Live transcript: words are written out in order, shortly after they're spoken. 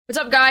What's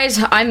up, guys?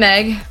 I'm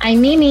Meg.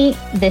 I'm Mimi.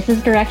 This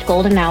is Direct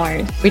Golden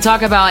Hours. We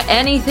talk about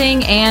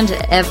anything and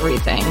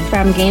everything.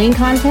 From gaming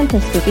content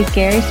to spooky,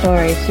 scary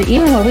stories to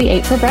even what we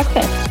ate for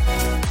breakfast.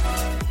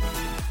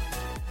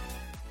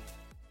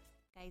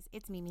 Guys,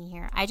 it's Mimi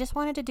here. I just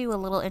wanted to do a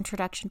little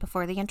introduction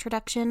before the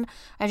introduction.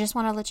 I just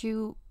want to let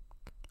you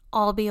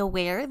all be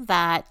aware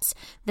that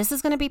this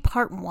is going to be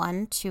part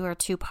one to our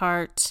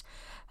two-part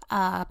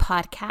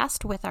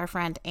podcast with our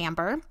friend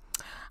Amber.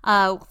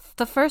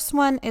 The first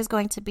one is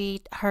going to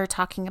be her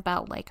talking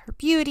about like her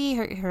beauty,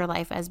 her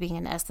life as being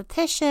an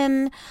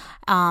esthetician,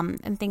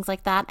 and things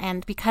like that.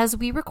 And because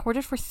we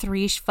recorded for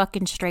 3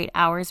 fucking straight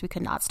hours, we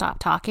could not stop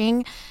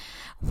talking.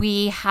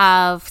 We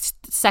have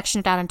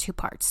sectioned it out in 2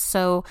 parts.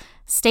 So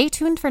stay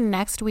tuned for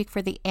next week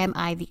for the Am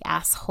I the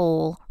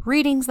Asshole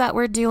readings that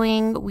we're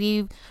doing.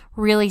 We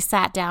really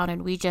sat down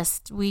and we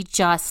just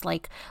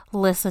like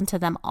listened to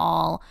them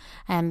all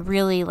and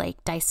really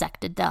like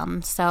dissected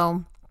them.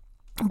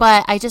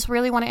 But I just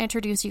really want to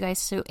introduce you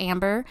guys to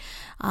Amber.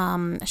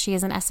 She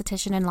is an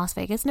esthetician in Las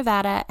Vegas,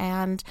 Nevada.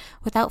 And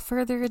without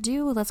further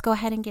ado, let's go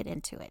ahead and get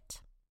into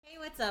it. Hey,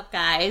 what's up,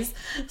 guys?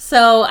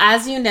 So,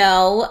 as you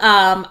know,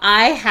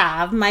 I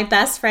have my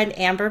best friend,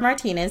 Amber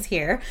Martinez,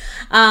 here.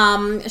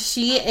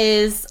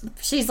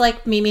 She's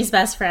like Mimi's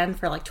best friend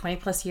for like 20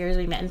 plus years.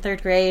 We met in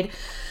 3rd grade.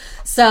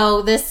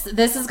 So this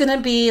is going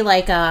to be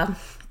like a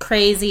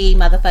crazy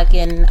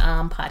motherfucking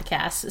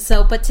podcast.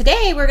 So, but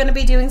today we're going to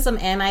be doing some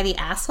Am I the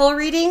Asshole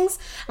readings.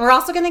 And we're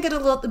also going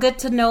to get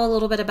to know a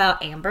little bit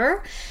about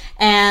Amber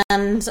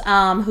and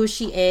who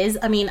she is.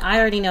 I mean, I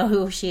already know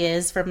who she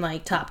is from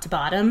like top to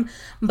bottom,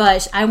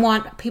 but I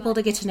want people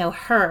to get to know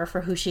her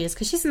for who she is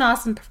because she's an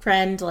awesome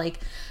friend.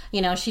 Like,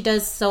 you know, she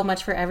does so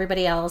much for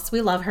everybody else.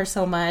 We love her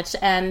so much.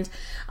 And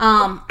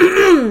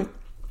you're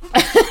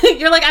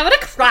like, I want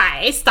to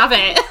cry. Stop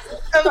it.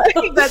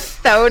 Like, that's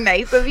so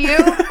nice of you.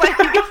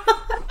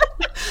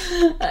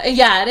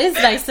 Yeah, it is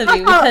nice of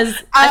you because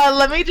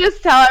let me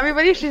just tell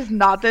everybody she's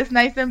not this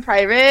nice in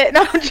private.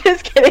 No, I'm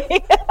just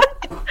kidding.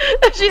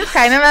 She's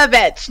kind of a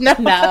bitch.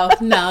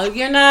 No,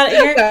 you're not.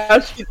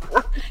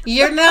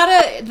 You're not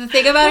a. The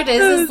thing about it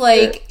is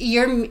like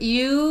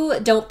you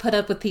don't put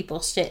up with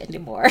people's shit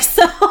anymore.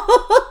 So,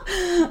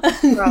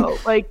 bro,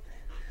 like.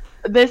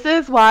 This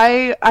is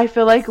why I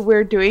feel like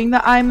we're doing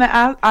the Am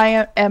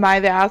I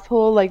the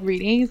Asshole like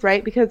readings,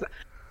 right? Because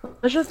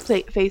let's just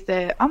face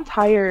it, I'm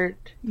tired.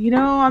 You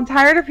know, I'm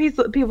tired of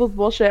people's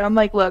bullshit. I'm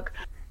like, look,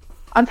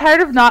 I'm tired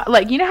of not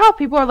like, you know how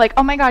people are like,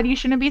 oh my god, you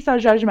shouldn't be so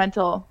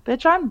judgmental.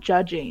 Bitch, I'm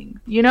judging.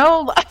 You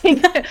know,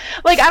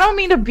 like I don't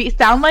mean to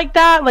sound like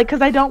that, like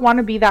because I don't want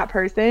to be that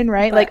person,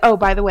 right? But, like, oh,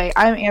 by the way,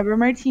 I'm Amber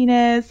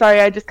Martinez. Sorry,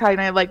 I just kind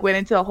of like went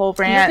into a whole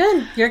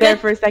rant You're there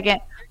good for a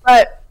second,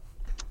 but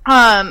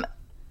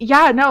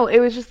yeah, no,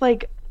 it was just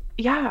like,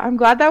 yeah, I'm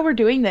glad that we're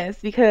doing this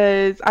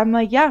because I'm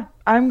like, yeah,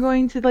 I'm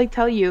going to like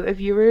tell you if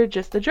you were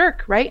just a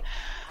jerk, right?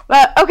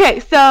 But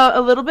okay, so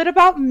a little bit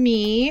about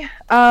me.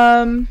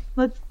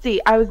 Let's see.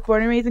 I was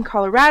born and raised in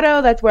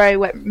Colorado. That's where I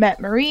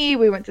met Marie.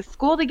 We went to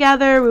school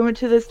together. We went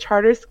to this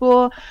charter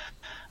school.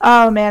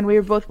 Oh man, we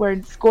were both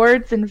wearing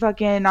skirts and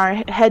fucking our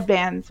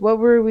headbands. What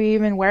were we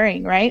even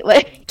wearing, right?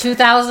 Like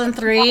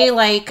 2003,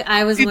 like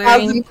I was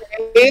wearing.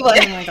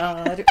 Like, oh my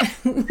god,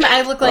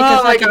 I look like a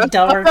fucking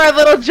dork. Our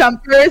little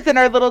jumpers and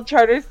our little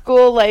charter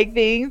school like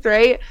things,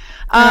 right?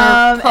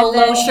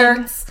 Polo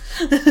shirts.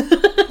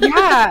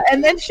 Yeah,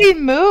 and then she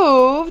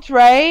moved,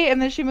 right?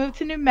 And then she moved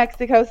to New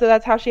Mexico, so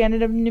that's how she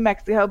ended up in New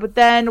Mexico. But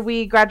then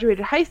we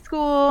graduated high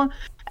school.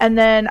 And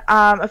then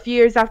a few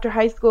years after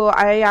high school,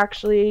 I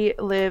actually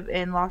live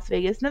in Las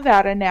Vegas,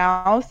 Nevada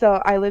now.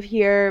 So I live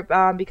here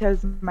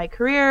because of my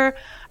career.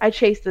 I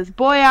chased this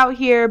boy out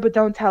here, but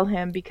don't tell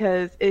him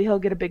because he'll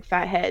get a big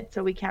fat head.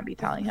 So we can't be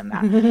telling him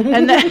that.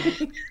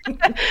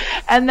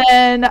 And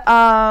then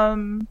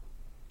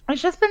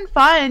it's just been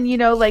fun, you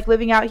know, like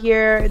living out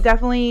here.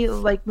 Definitely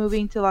like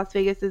moving to Las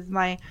Vegas is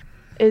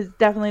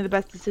definitely the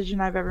best decision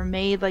I've ever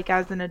made, like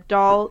as an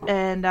adult.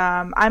 And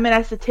I'm an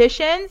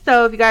esthetician,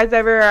 so if you guys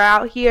ever are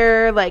out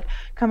here, like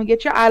come and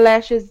get your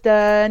eyelashes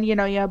done, you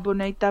know, ya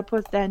bonita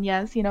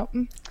pestañas, you know,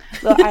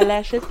 little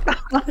eyelashes.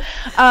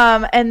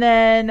 And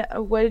then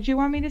what did you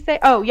want me to say?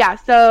 Oh yeah,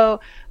 so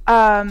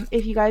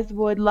if you guys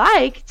would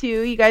like to,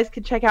 you guys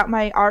could check out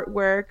my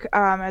artwork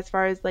as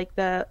far as like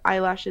the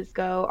eyelashes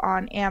go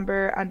on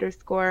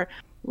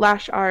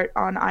Amber_lash art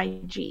on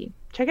IG.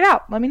 Check it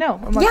out. Let me know.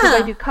 Yeah.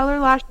 I do color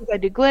lashes, I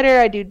do glitter,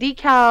 I do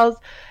decals,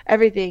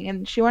 everything.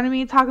 And she wanted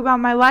me to talk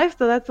about my life,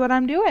 so that's what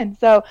I'm doing.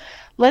 So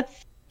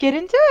let's get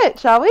into it,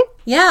 shall we?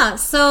 Yeah.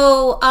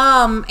 So,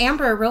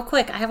 Amber, real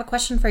quick, I have a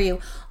question for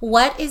you.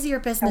 What is your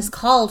business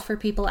called for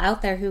people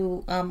out there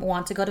who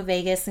want to go to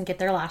Vegas and get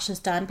their lashes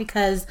done?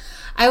 Because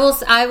I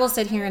will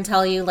sit here and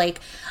tell you,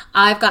 like,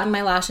 I've gotten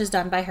my lashes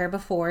done by her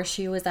before.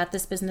 She was at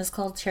this business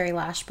called Cherry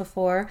Lash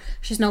before.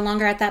 She's no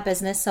longer at that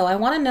business. So I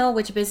want to know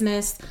which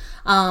business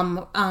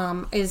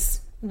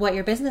is what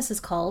your business is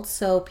called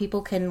so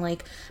people can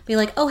like be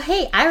like, oh,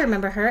 hey, I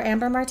remember her,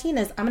 Amber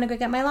Martinez. I'm going to go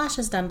get my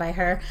lashes done by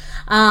her.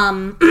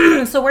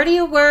 So where do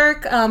you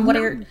work? What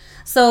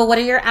are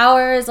your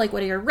hours? Like,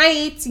 what are your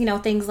rates? You know,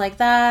 things like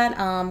that.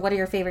 What are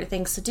your favorite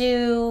things to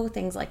do?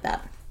 Things like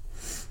that.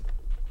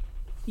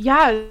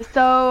 Yeah,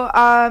 so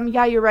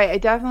yeah, you're right. I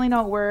definitely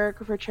don't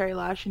work for Cherry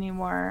Lash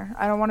anymore.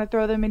 I don't want to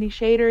throw them any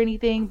shade or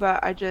anything,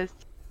 but I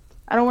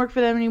don't work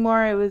for them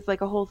anymore. It was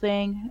like a whole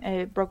thing.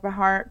 It broke my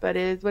heart, but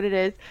it is what it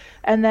is.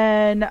 And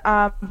then,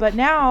 but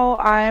now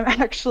I'm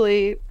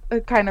actually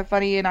kind of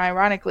funny and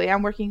ironically,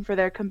 I'm working for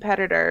their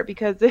competitor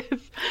because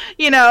if,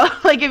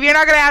 like if you're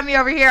not going to have me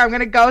over here, I'm going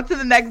to go to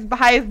the next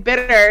highest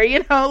bidder,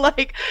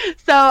 like,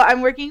 so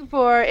I'm working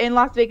in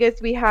Las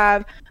Vegas, we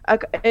have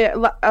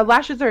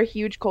lashes are a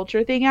huge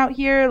culture thing out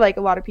here. Like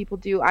a lot of people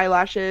do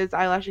eyelashes,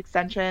 eyelash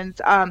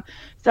extensions.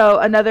 So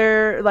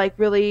another like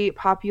really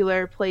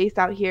popular place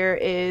out here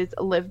is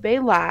Live Bay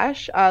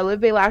Lash. Live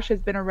Bay Lash has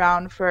been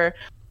around for,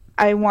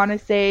 I want to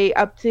say,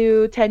 up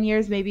to 10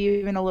 years, maybe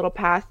even a little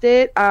past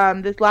it.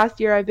 This last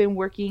year I've been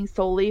working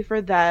solely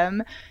for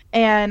them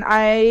and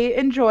I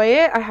enjoy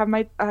it. I have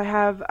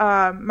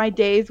my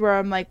days where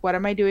I'm like, what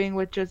am I doing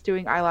with just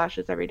doing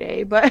eyelashes every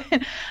day? But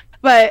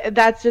but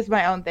that's just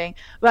my own thing.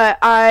 But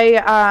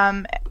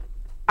I'm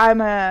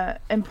a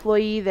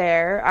employee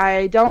there.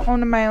 I don't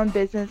own my own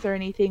business or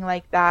anything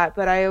like that,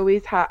 but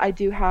I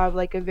do have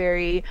like a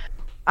very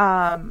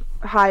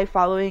high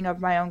following of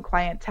my own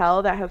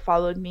clientele that have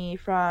followed me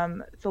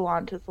from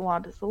salon to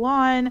salon to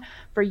salon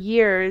for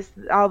years,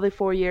 all the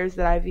 4 years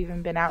that I've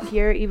even been out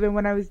here, even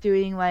when I was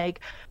doing like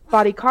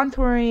body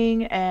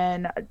contouring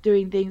and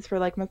doing things for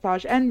like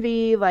Massage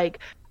Envy, like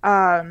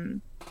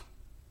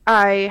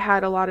I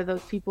had a lot of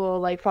those people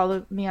like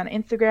follow me on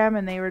Instagram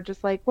and they were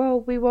just like, well,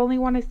 we only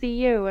want to see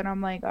you. And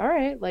I'm like, all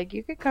right, like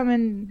you could come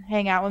and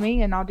hang out with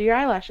me and I'll do your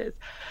eyelashes.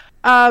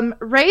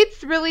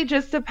 Rates really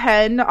just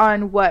depend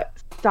on what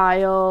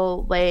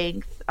style,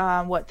 length,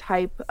 what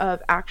type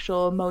of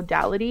actual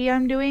modality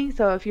I'm doing.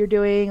 So if you're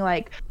doing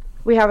like,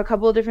 we have a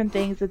couple of different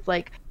things. It's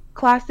like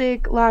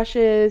classic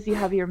lashes, you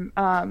have your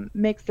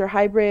mixed or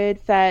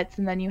hybrid sets,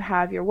 and then you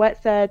have your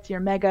wet sets, your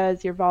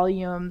megas, your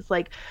volumes.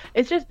 Like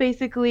it's just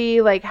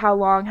basically like how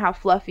long, how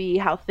fluffy,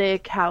 how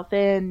thick, how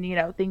thin,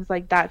 things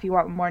like that. If you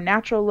want a more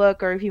natural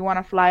look or if you want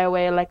to fly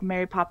away like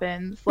Mary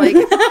Poppins, like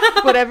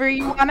whatever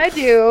you want to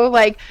do,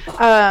 like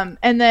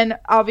and then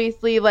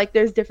obviously like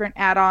there's different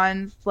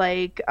add-ons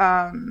like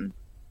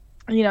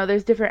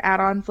there's different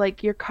add-ons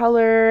like your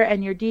color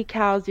and your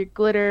decals, your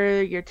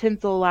glitter, your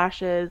tinsel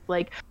lashes,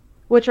 like,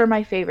 which are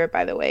my favorite,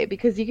 by the way,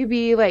 because you could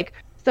be like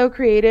so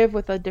creative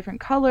with the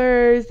different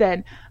colors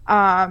and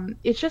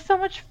it's just so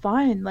much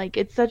fun. Like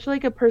it's such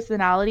like a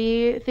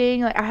personality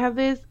thing. Like I have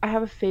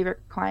a favorite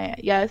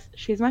client. Yes,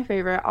 she's my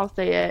favorite. I'll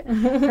say it.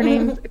 Her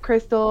name's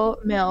Crystal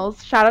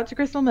Mills. Shout out to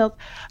Crystal Mills.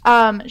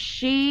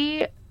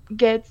 She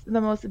gets the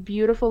most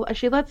beautiful,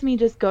 she lets me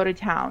just go to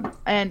town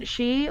and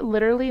she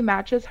literally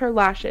matches her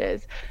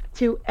lashes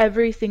to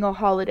every single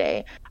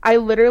holiday. I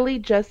literally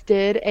just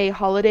did a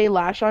holiday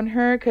lash on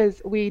her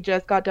because we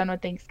just got done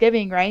with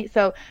Thanksgiving, right?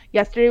 So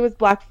yesterday was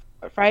Black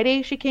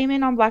Friday. She came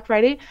in on Black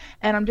Friday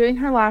and I'm doing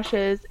her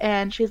lashes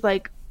and she's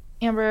like,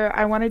 Amber,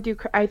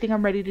 I think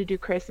I'm ready to do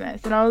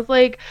Christmas. And I was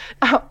like,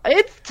 oh,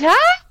 it's time.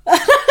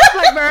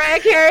 Like Mariah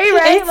Carey,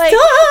 right?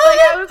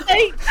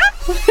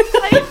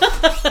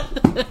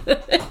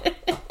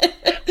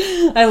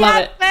 I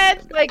love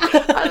it. Like,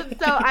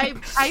 so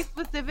I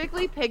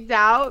specifically picked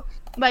out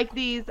like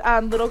these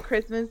little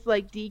Christmas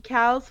like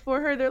decals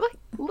for her. They're like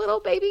little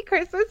baby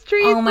Christmas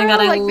trees. Oh my God,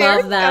 I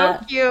love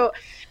that. So cute.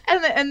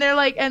 And they're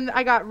like, and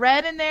I got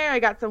red in there, I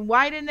got some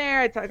white in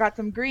there, I got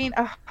some green.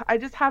 I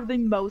just have the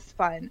most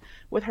fun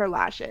with her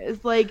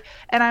lashes. Like,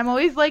 and I'm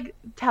always like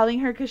telling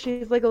her, because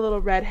she's like a little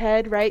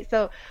redhead, right?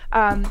 So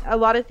a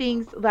lot of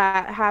things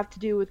that have to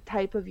do with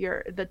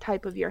the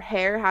type of your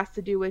hair has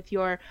to do with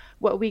your,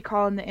 what we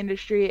call in the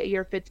industry,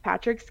 your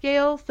Fitzpatrick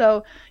scale.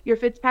 So your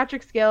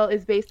Fitzpatrick scale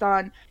is based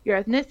on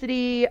your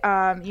ethnicity,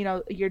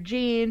 your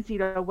genes,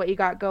 what you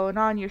got going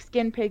on, your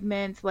skin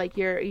pigments, like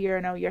your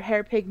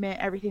hair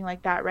pigment, everything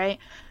like that, right?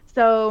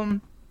 So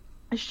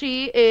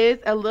she is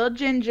a little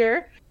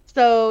ginger.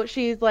 So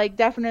she's like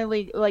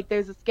definitely like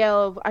there's a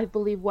scale of I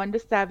believe 1 to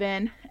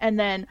 7, and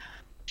then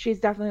she's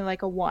definitely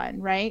like a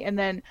 1, right? And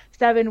then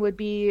 7 would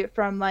be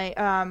from like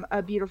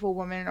a beautiful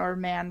woman or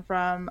man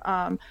from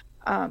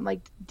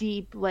like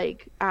deep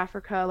like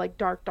Africa, like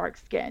dark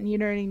skin, you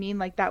know what I mean?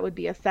 Like that would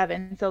be a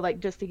 7. So like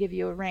just to give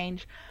you a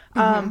range.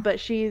 But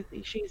she's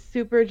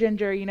super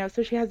ginger,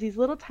 so she has these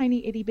little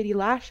tiny itty bitty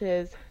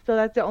lashes. So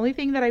that's the only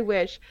thing that I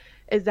wish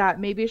is that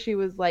maybe she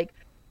was like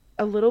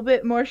a little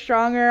bit more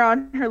stronger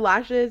on her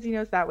lashes,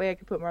 so that way I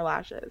could put more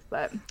lashes.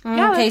 But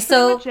yeah, okay, that's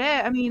so pretty much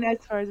it. I mean, as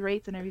far as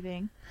rates and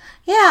everything.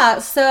 Yeah,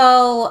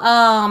 so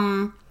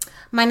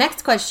my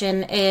next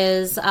question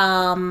is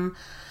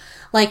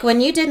like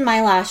when you did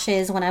my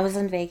lashes when I was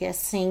in Vegas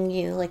seeing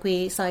you, like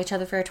we saw each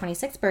other for our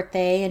 26th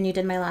birthday and you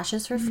did my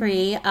lashes for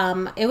free.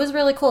 It was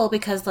really cool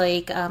because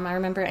like I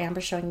remember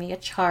Amber showing me a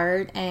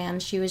chart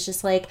and she was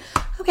just like,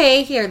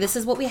 okay, here, this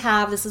is what we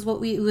have, this is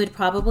what we would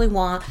probably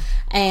want.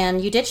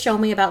 And you did show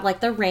me about like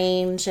the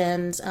range,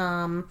 and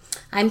I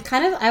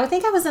would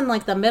think I was in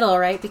like the middle,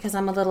 right? Because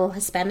I'm a little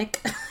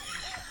Hispanic.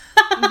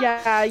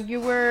 Yeah, you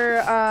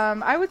were.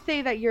 I would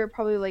say that you're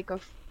probably like a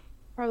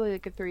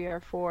 3 or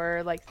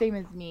 4, like same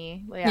as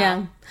me.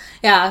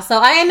 Yeah. So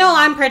I know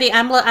I'm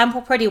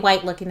pretty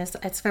white looking.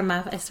 It's from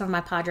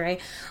my padre,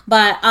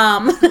 but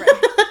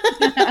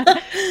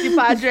You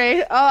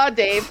padre. Oh,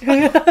 Dave.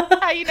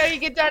 How you know you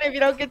get done if you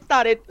don't get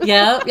started?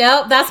 Yep.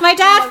 That's my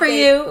dad for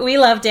you. We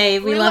love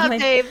Dave. We love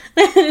Dave.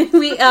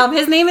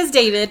 His name is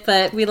David,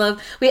 but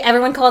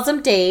everyone calls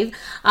him Dave.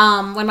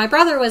 When my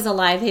brother was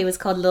alive, he was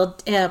called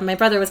my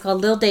brother was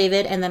called Lil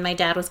David, and then my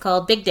dad was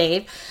called Big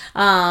Dave.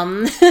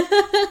 Yeah,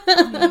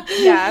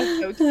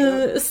 so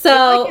cute.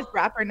 So like his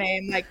rapper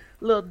name, like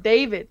Lil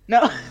David.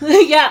 No.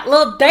 Yeah,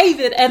 Lil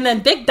David, and then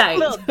Big Dave.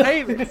 Lil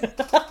David.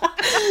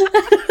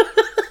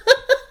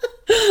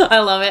 I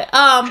love it.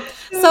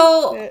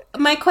 So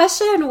my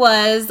question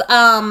was,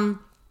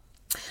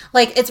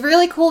 like, it's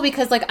really cool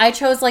because like I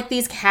chose like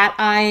these cat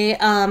eye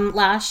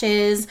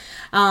lashes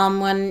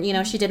when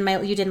you did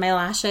my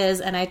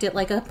lashes, and I did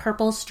like a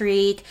purple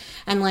streak,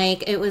 and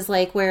like it was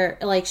like where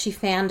like she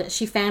fanned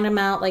them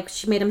out, like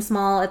she made them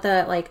small at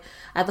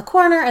the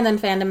corner and then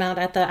fanned them out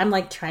at the. I'm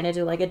like trying to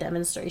do like a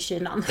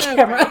demonstration on the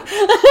camera.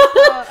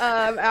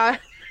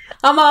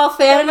 I'm all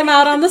fanning them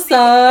out on the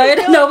side.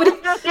 Nobody.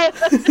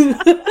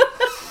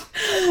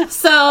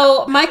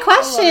 So my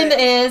question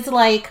is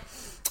like,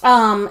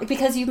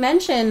 because you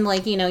mentioned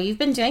like, you've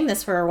been doing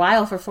this for a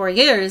while, for 4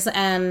 years.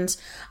 And,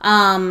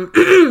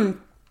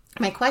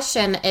 my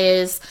question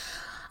is,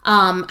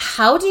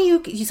 how do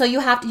you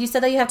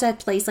said that you have to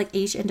place like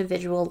each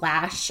individual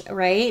lash,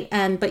 right?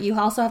 But you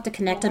also have to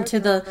connect them to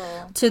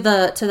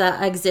the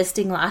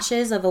existing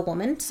lashes of a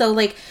woman. So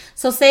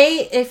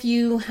say if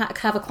you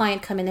have a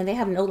client come in and they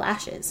have no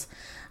lashes,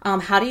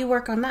 how do you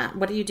work on that?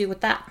 What do you do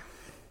with that?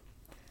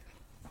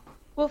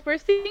 Well,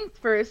 first things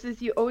first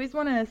is you always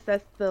want to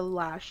assess the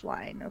lash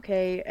line,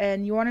 okay?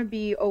 And you want to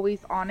be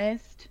always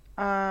honest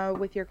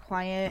with your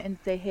client and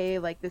say, hey,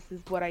 like, this is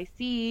what I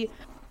see,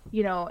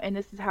 and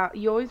this is how.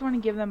 You always want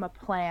to give them a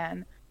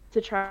plan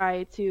to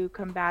try to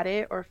combat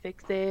it or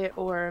fix it,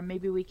 or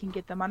maybe we can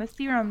get them on a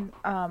serum,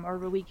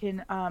 or we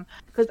can,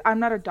 because I'm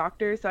not a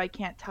doctor, so I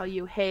can't tell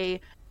you,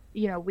 hey,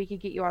 we could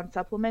get you on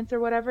supplements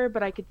or whatever,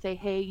 but I could say,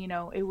 hey,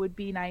 it would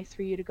be nice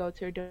for you to go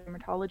to a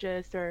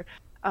dermatologist or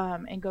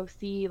and go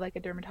see like a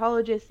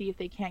dermatologist, see if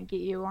they can't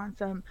get you on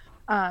some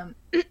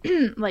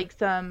like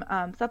some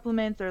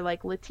supplements, or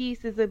like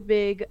Latisse is a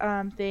big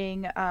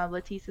thing.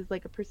 Latisse is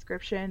like a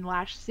prescription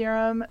lash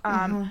serum.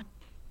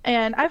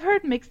 And I've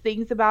heard mixed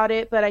things about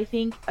it, but I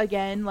think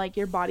again, like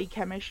your body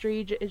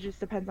chemistry, it just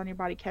depends on your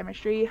body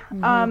chemistry.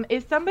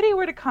 If somebody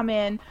were to come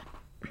in,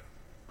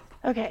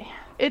 okay,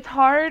 it's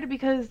hard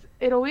because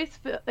it always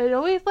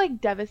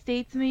like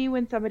devastates me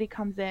when somebody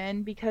comes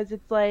in, because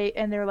it's like,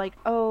 and they're like,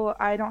 oh,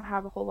 I don't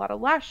have a whole lot of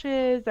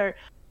lashes or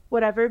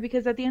whatever,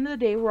 because at the end of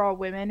the day, we're all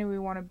women and we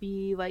want to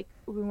be like,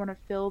 we want to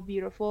feel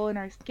beautiful in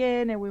our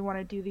skin and we want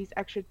to do these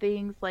extra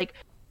things, like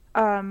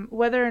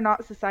whether or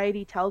not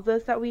society tells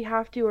us that we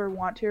have to or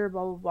want to or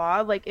blah blah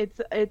blah, like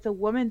it's a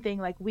woman thing,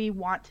 like we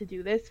want to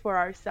do this for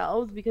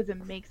ourselves because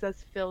it makes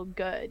us feel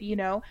good,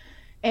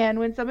 And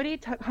when somebody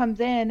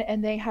comes in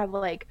and they have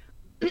like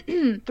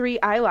 3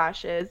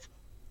 eyelashes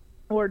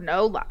or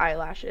no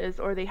eyelashes,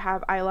 or they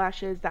have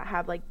eyelashes that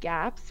have like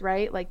gaps,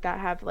 right? Like that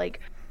have like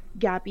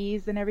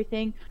gappies and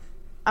everything.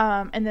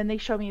 And then they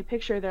show me a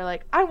picture. They're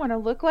like, I want to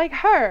look like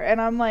her.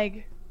 And I'm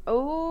like,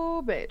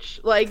 oh, bitch.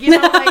 Like,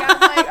 like I'm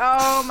like,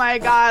 oh my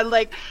God.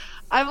 Like,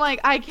 I'm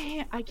like, I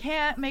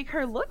can't make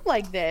her look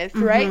like this,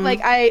 right? Like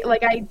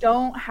I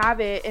don't have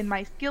it in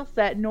my skill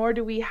set, nor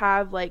do we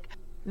have like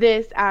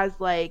this as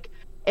like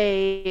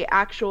a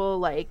actual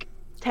like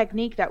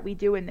technique that we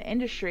do in the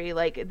industry.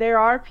 Like there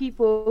are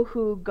people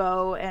who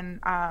go and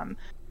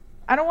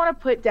I don't want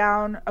to put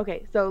down,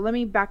 okay, so let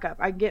me back up,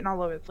 I'm getting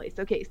all over the place.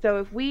 Okay,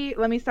 so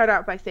let me start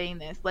out by saying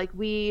this, like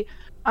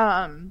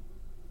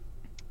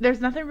there's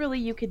nothing really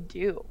you could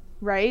do,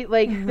 right?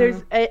 Like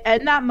there's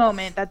in that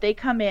moment that they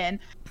come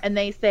in and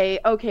they say,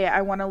 okay,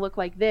 I want to look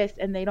like this,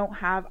 and they don't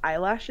have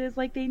eyelashes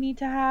like they need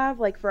to have,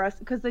 like for us,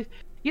 because if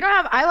you don't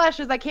have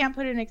eyelashes, I can't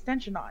put an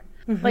extension on.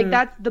 Like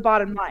that's the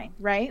bottom line,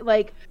 right?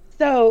 Like,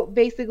 so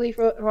basically,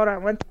 hold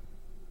on one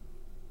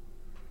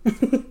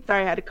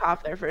sorry, I had to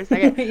cough there for a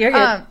second. You're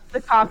good.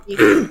 The coffee.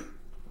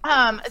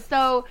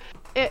 So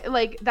it,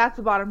 like, that's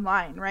the bottom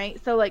line,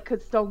 right? So like,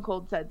 cause Stone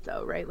Cold said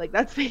so, right? Like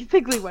that's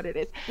basically what it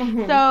is.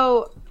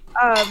 So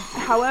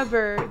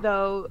however,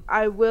 though,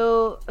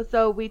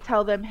 so we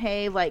tell them,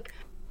 hey, like,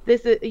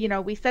 this is,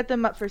 we set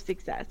them up for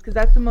success, because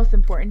that's the most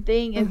important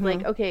thing is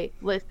like, okay,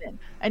 listen,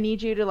 I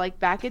need you to like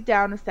back it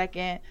down a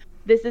second.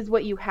 this is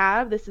what you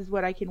have, this is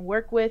what I can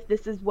work with,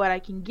 this is what I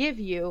can give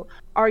you.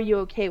 Are you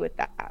okay with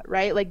that,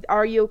 right? Like,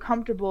 are you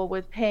comfortable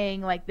with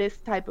paying like this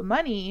type of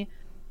money?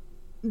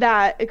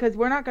 That, because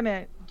we're not going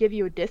to give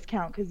you a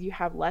discount because you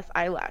have less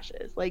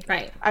eyelashes. Like,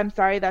 Right. I'm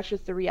sorry, that's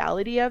just the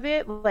reality of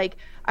it. Like,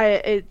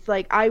 it's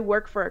like I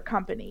work for a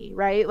company,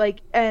 right?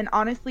 Like, and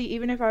honestly,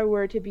 even if I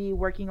were to be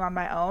working on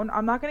my own,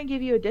 I'm not going to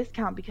give you a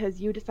discount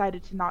because you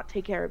decided to not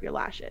take care of your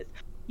lashes.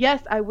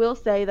 Yes, I will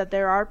say that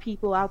there are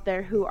people out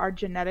there who are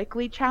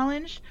genetically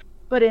challenged,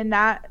 but in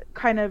that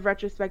kind of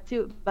retrospect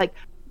too, like,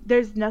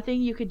 there's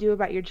nothing you could do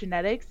about your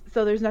genetics,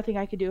 so there's nothing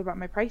I could do about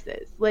my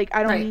prices. Like,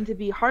 I don't Right. mean to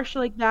be harsh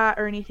like that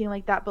or anything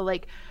like that, but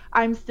like,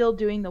 I'm still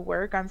doing the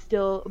work. I'm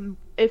still,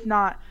 if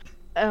not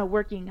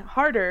working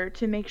harder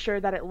to make sure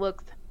that it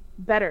looks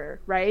better,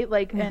 right?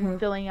 Like, and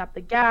filling up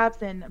the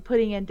gaps and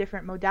putting in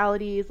different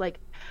modalities, like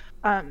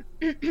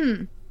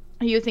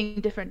using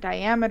different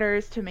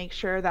diameters to make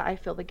sure that I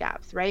fill the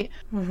gaps, right?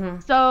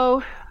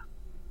 So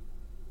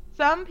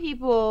some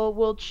people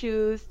will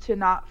choose to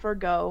not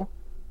forgo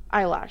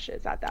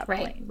eyelashes at that Right.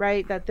 point,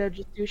 right? That they'll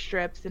just do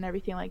strips and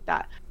everything like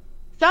that.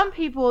 Some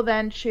people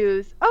then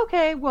choose,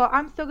 okay, well,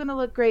 I'm still gonna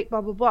look great,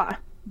 blah blah blah.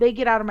 They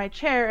get out of my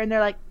chair and they're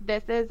like,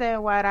 this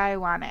isn't what I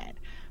wanted.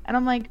 And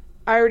I'm like,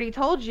 I already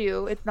told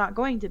you it's not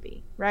going to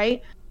be,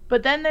 right?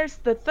 But then there's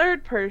the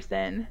third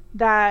person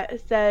that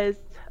says,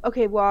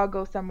 okay, well, I'll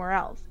go somewhere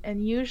else.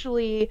 And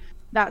usually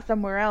that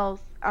somewhere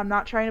else, I'm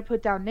not trying to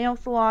put down nail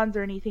salons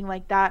or anything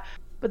like that,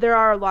 but there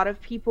are a lot of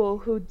people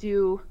who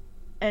do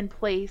and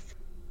place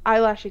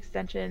eyelash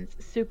extensions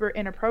super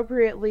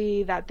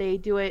inappropriately, that they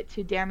do it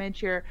to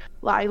damage your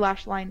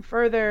eyelash line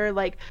further.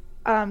 Like,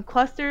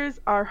 clusters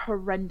are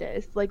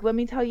horrendous. Like, let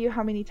me tell you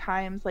how many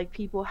times like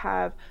people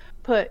have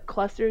put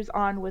clusters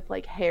on with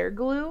like hair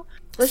glue.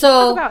 Let's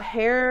talk about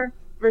hair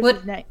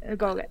versus neck.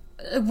 Go ahead.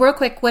 Real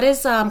quick, what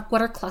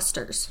are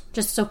clusters?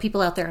 Just so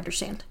people out there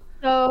understand.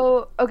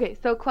 So, okay,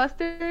 so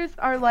clusters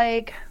are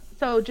like,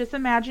 so just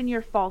imagine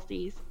your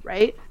falsies,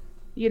 right?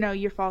 You know,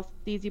 your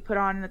falsies you put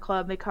on in the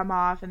club, they come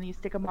off and you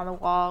stick them on the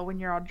wall when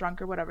you're all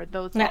drunk or whatever.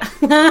 Those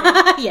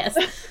falsies. Yes.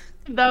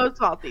 Those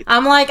falsies.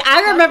 I'm like,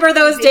 I remember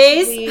those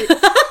days.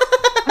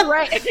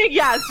 Right.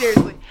 Yeah,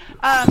 seriously.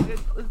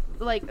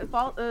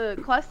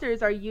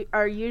 Clusters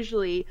are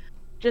usually,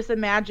 just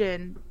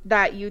imagine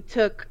that you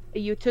took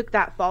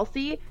that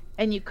falsie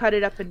and you cut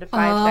it up into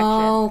 5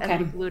 sections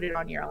and then glued it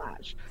on your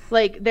lash.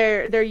 Like,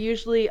 they're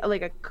usually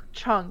like a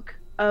chunk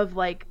of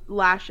like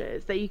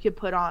lashes that you could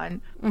put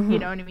on. You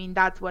know what I mean?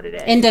 That's what it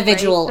is.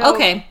 Individual. Right? So,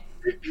 okay.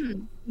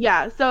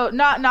 Yeah, so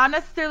not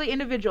necessarily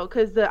individual,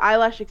 because the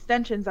eyelash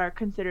extensions are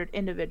considered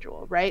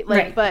individual, right?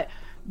 Like, right. But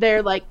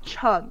they're like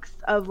chunks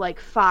of like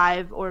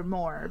 5 or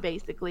more,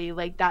 basically,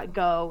 like that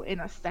go in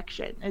a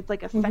section. It's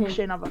like a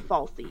section of a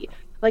falsie.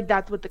 Like,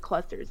 that's what the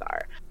clusters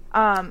are.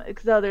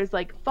 So there's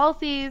like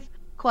falsies,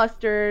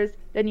 clusters,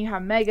 then you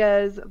have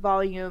megas,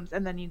 volumes,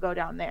 and then you go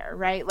down there,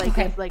 right? Like,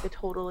 it's like a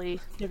totally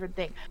different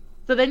thing.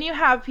 So then you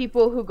have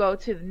people who go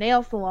to the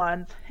nail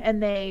salons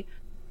and they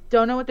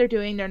don't know what they're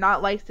doing. They're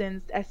not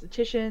licensed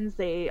estheticians.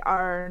 They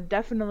are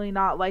definitely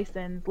not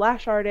licensed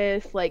lash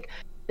artists. Like,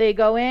 they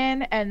go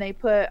in and they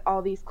put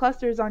all these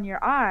clusters on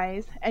your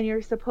eyes, and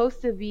you're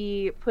supposed to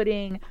be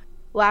putting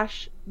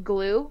lash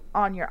glue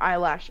on your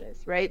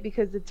eyelashes, right?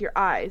 Because it's your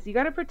eyes. You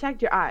got to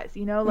protect your eyes,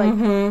 you know, like,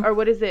 or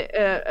what is it?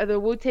 The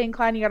Wu-Tang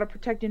Clan, you got to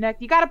protect your neck.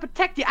 You got to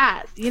protect your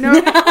eyes, you know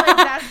what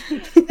I mean?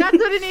 Like, that's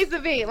what it needs to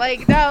be.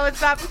 Like, no,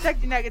 it's not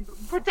protect your neck.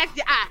 It's protect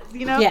your eyes,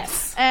 you know?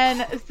 Yes.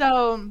 And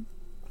so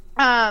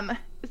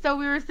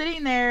we were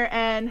sitting there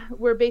and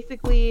we're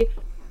basically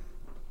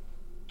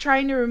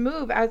trying to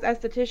remove, as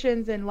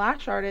estheticians and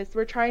lash artists,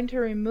 we're trying to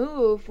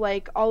remove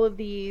like all of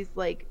these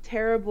like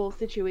terrible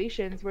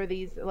situations where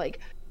these like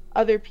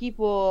other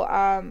people,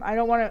 I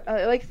don't want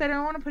to, like I said, I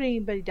don't want to put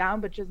anybody down,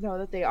 but just know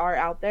that they are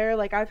out there.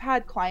 Like, I've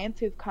had clients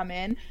who've come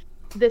in,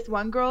 this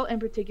one girl in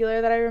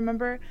particular that I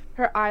remember,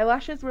 her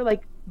eyelashes were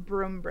like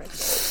broom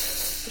bristles.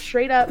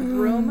 Straight up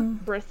broom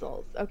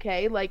bristles,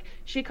 okay? Like,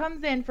 she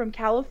comes in from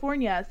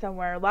California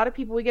somewhere.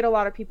 We get a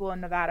lot of people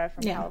in Nevada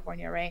from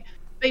California, right?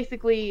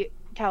 Basically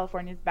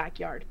California's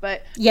backyard.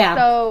 But yeah,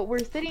 so we're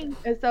sitting,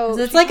 so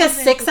it's like a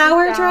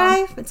 6-hour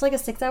drive. It's like a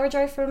 6-hour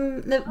drive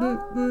from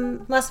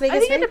the Las Vegas. I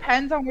think right? It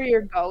depends on where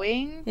you're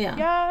going. Yeah,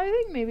 I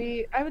think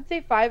maybe I would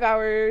say 5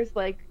 hours,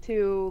 like,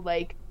 to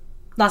like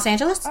Los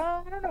Angeles.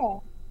 I don't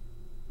know.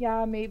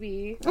 Yeah,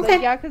 maybe. Okay.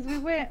 Like, yeah, because we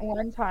went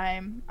one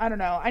time. I don't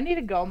know. I need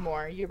to go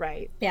more. You're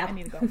right. Yeah. I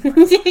need to go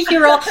more.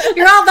 you're all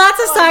that's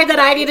a sign that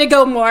I need to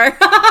go more.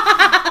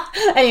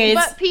 Anyways.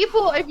 But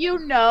people, if you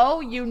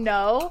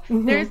know,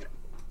 there's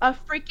a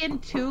freaking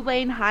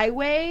 2-lane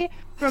highway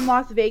from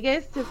Las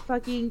Vegas to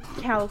fucking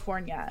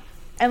California.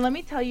 And let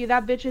me tell you,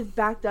 that bitch is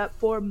backed up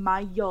for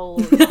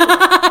miles.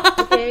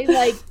 Okay?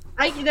 Like,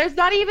 there's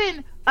not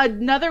even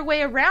another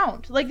way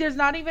around. Like, there's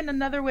not even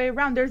another way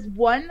around. There's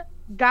one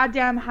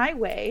goddamn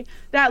highway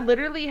that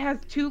literally has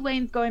 2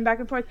 lanes going back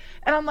and forth,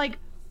 and I'm like,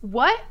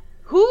 what?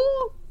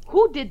 Who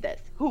did this?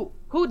 Who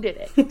who did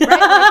it, right?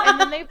 Like, and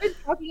then they've been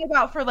talking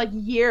about for like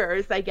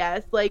years, I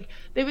guess. Like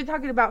they've been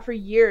talking about for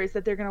years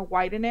that they're gonna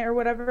whiten it or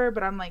whatever.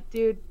 But I'm like,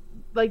 dude,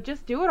 like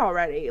just do it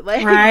already,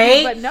 like.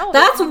 Right? But no,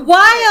 that's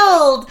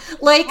wild.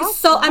 Like, that's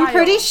so wild. I'm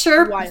pretty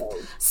sure Wild.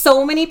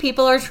 so many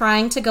people are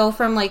trying to go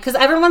from like, because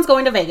everyone's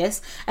going to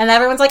Vegas and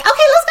everyone's like, okay,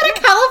 let's go to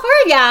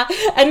California,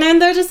 and then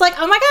they're just like,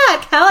 oh my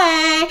god,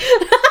 Cali.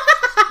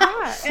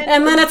 Yeah,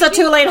 and then it's a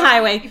 2-lane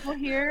highway. People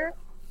here.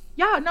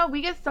 Yeah, no,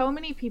 we get so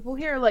many people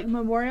here, like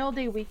Memorial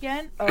Day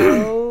weekend.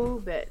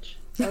 Oh, bitch.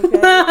 Okay,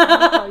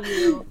 let me tell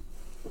you,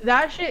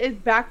 that shit is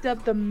backed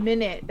up the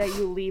minute that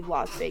you leave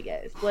Las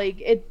Vegas. Like,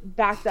 it's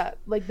backed up.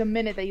 Like, the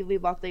minute that you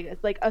leave Las Vegas.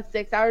 Like, a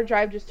 6-hour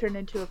drive just turned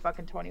into a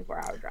fucking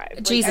 24-hour drive.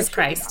 Like, Jesus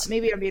Christ.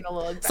 Maybe I'm being a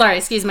little exaggerated. Sorry,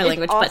 excuse my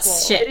language, but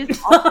shit. It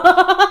is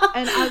awful.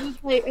 And I was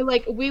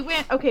like, we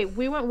went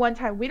one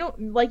time. We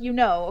don't, like,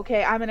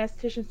 okay, I'm an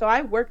esthetician, so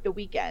I work the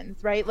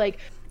weekends, right? Like,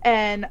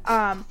 and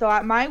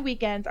so my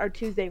weekends are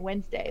Tuesday,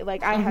 Wednesday.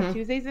 Like, I have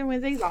Tuesdays and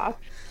Wednesdays off.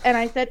 And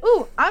I said,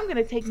 ooh, I'm going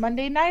to take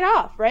Monday night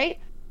off, right?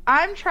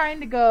 I'm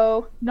trying to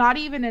go not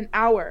even an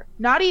hour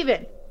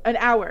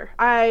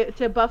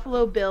to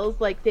Buffalo Bill's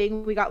like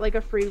thing. We got like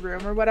a free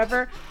room or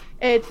whatever.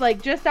 It's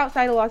like just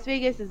outside of Las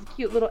Vegas. It's a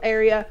cute little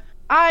area.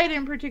 I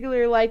didn't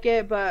particularly like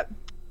it, but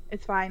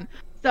it's fine.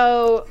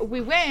 So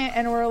we went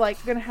and we're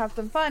like gonna have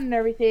some fun and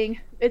everything.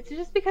 It's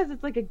just because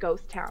it's like a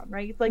ghost town,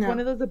 right? It's like one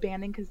of those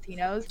abandoned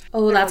casinos.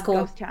 Oh, that's cool.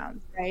 Ghost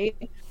towns, right?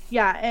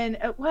 Yeah, and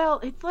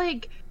well, it's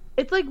like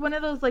one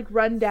of those like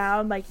run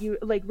down like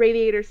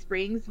Radiator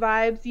Springs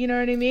vibes, you know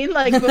what I mean?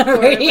 Like before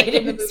like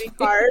in the movie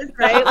Cars,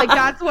 right? Like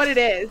that's what it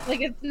is.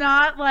 Like it's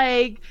not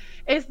like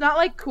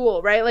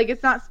cool, right? Like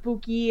it's not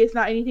spooky, it's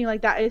not anything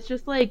like that. It's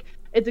just like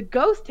it's a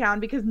ghost town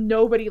because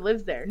nobody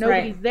lives there.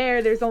 Nobody's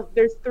there. There's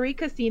 3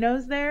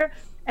 casinos there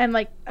and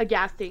like a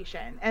gas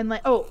station and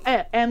like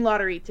and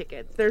lottery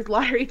tickets. There's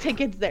lottery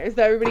tickets there,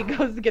 so everybody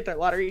goes to get their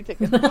lottery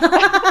tickets. Because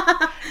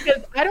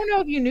I don't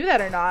know if you knew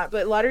that or not,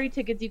 but lottery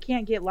tickets, you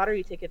can't get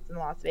lottery tickets in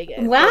Las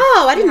Vegas. Wow,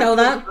 I didn't know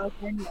that.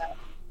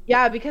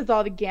 Yeah, because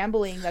all the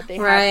gambling that they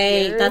have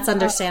here, that's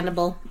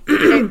understandable.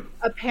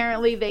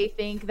 Apparently they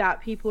think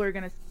that people are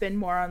going to spend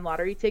more on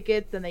lottery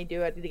tickets than they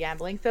do at the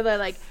gambling, so they're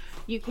like,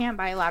 you can't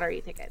buy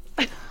lottery tickets.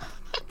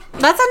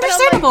 That's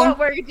understandable. Like,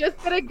 we're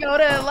just gonna go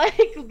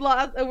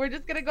to we're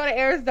just gonna go to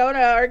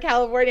Arizona or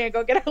California and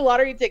go get our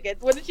lottery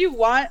tickets. Wouldn't you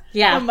want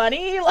the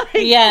money? Like,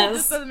 yes.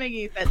 This doesn't make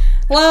any sense.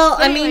 Well,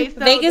 but anyway, I mean,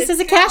 Vegas is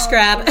a cash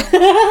grab.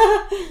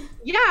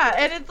 Yeah,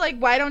 and it's like,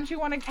 why don't you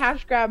want to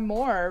cash grab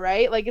more,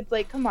 right? Like, it's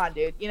like, come on,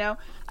 dude.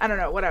 I don't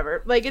know,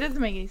 whatever. Like, it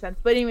doesn't make any sense.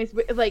 But anyways,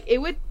 like,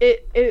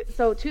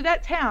 so to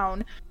that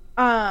town,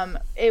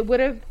 it would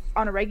have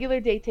on a regular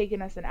day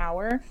taken us an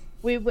hour.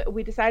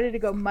 We decided to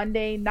go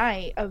Monday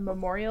night of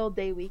Memorial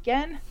Day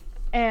weekend,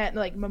 and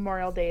like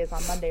Memorial Day is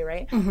on Monday,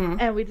 right? Mm-hmm.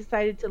 And we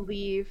decided to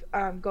leave,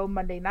 go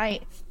Monday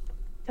night.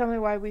 Tell me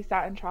why we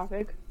sat in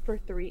traffic for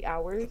 3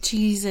 hours.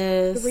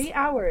 Jesus. 3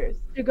 hours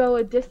to go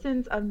a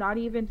distance of not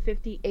even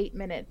 58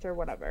 minutes or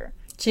whatever.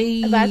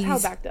 Jeez. And that's how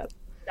backed up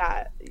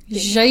that.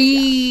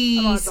 Jeez.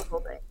 Yeah,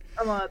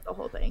 I'm on the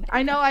whole thing.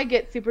 I know I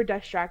get super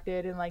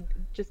distracted and like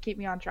just keep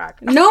me on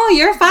track. No,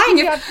 you're fine.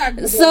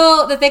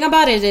 So the thing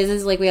about it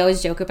is like we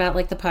always joke about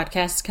like the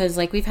podcast because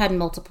like we've had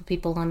multiple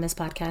people on this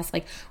podcast.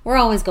 Like we're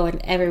always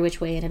going every which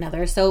way and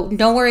another. So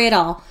don't worry at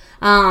all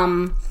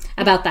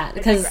about that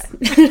because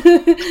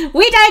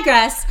we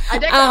digress.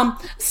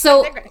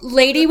 So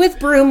lady with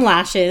broom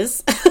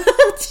lashes.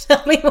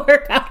 Tell me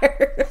more about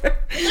her.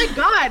 Oh my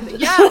god!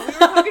 Yeah, we were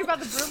talking about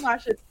the broom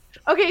lashes.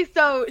 Okay,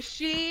 so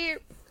she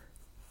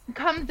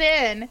comes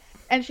in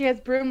and she has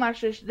broom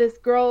lashes. This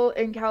girl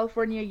in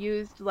California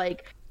used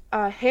like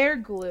hair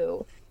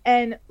glue,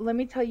 and let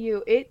me tell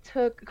you, it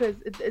took because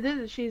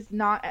she's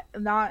not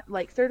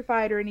like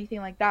certified or anything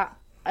like that,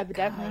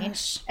 evidently.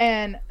 Gosh.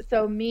 And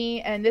so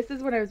this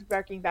is when I was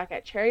working back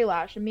at Cherry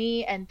Lash.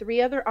 Me and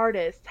 3 other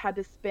artists had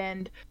to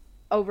spend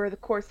over the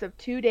course of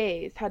 2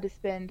 days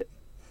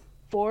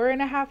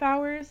 4.5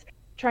 hours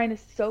trying to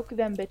soak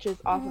them bitches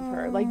off of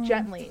her, like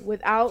gently,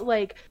 without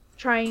like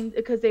trying,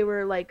 because they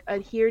were like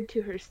adhered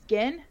to her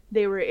skin,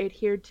 they were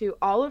adhered to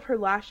all of her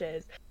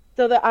lashes.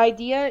 So the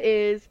idea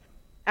is,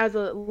 as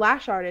a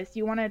lash artist,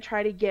 you want to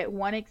try to get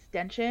 1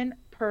 extension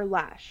per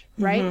lash,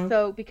 right? Mm-hmm.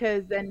 So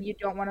because then you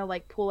don't want to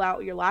like pull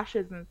out your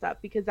lashes and stuff,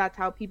 because that's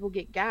how people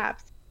get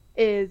gaps,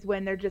 is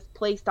when they're just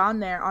placed on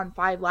there on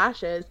 5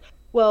 lashes.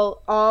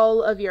 Well,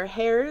 all of your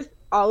hairs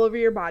all over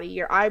your body,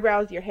 your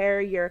eyebrows, your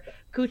hair, your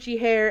coochie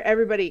hair,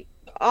 everybody,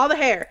 all the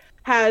hair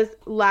has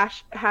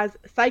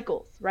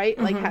cycles, right?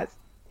 Mm-hmm. Like has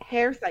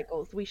hair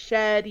cycles. We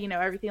shed,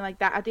 everything like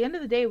that. At the end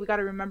of the day, we got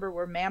to remember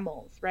we're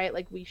mammals, right?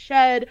 Like we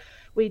shed,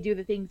 we do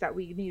the things that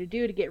we need to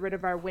do to get rid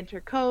of our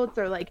winter coats,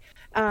 or like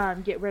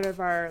get rid of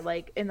our,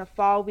 like in the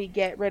fall, we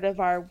get rid of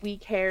our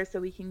weak hair so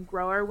we can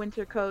grow our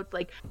winter coats.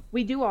 Like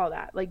we do all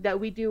that, like that,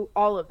 we do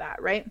all of that,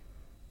 right?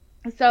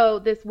 So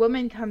this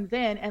woman comes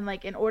in and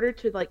like in order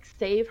to like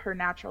save her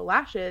natural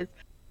lashes,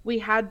 we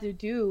had to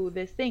do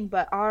this thing,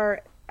 but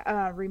our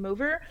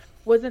remover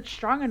wasn't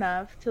strong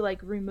enough to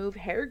like remove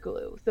hair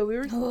glue. So we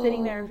were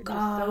sitting there Oh just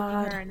soaking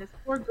God. her, and this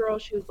poor girl,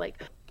 she was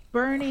like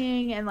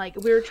burning, and like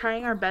we were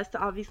trying our best to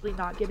obviously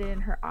not get it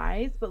in her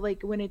eyes, but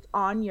like when it's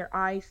on your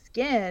eye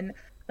skin,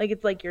 like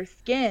it's like your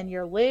skin,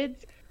 your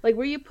lids, like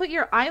where you put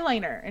your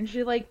eyeliner, and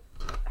she like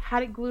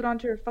had it glued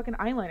onto her fucking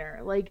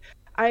eyeliner. Like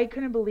I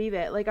couldn't believe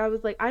it. Like I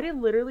was like, I did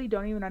literally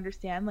don't even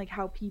understand like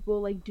how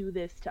people like do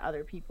this to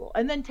other people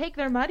and then take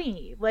their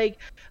money. Like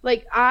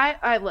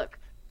I look,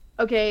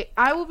 okay,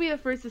 I will be the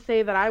first to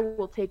say that I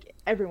will take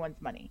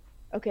everyone's money.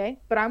 Okay?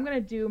 But I'm gonna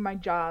do my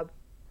job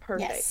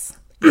perfect. Yes.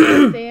 You know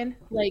what I'm saying?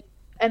 Like,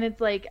 and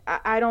it's like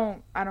I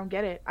don't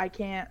get it. I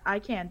can't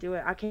do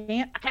it. I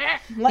can't.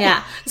 Like,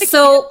 Yeah. I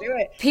So can't do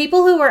it.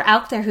 people who are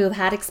out there who have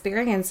had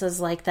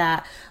experiences like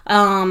that,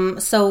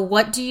 so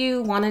what do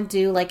you want to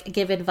do? Like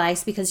give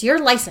advice, because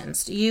you're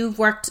licensed. You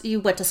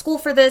went to school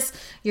for this.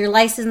 You're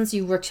licensed.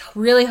 You worked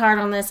really hard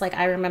on this. Like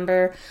I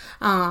remember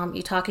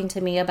you talking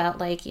to me about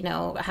like, you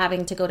know,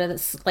 having to go to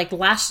this like you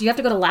have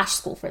to go to lash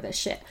school for this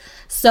shit.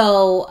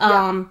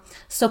 So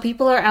so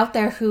people are out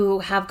there who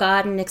have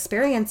gotten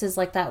experiences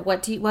like that.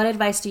 What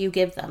advice do you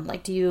give them?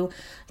 Like, do you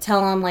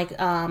tell them like,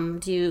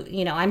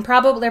 you know,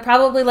 they're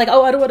probably like,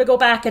 oh, I don't want to go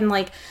back and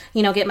like,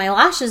 you know, get my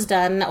lashes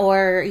done,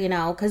 or, you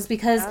know,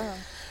 because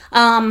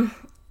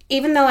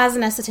even though as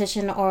an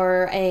esthetician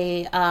or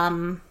a,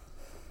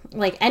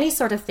 like any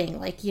sort of thing,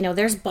 like, you know,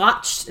 there's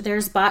botched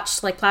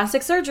like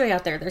plastic surgery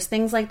out there. There's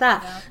things like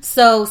that. Yeah.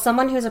 So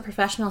someone who's a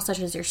professional such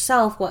as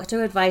yourself, what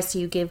advice do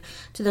you give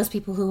to those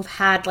people who've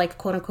had like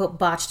quote unquote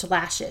botched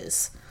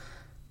lashes?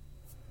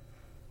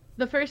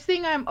 The first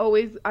thing I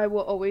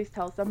will always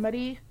tell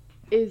somebody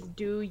is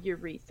do your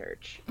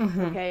research.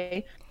 Mm-hmm.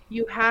 Okay?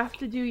 You have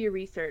to do your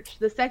research.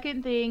 The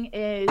second thing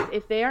is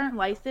if they aren't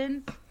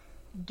licensed,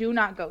 do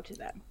not go to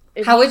them.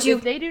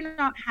 If they do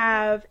not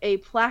have a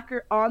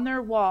placard on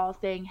their wall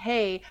saying,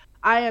 "Hey,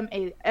 I am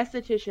a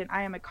esthetician,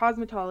 I am a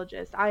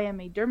cosmetologist, I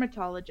am a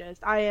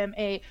dermatologist, I am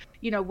a,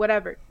 you know,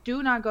 whatever,"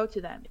 do not go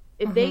to them.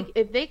 If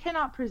they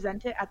cannot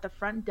present it at the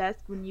front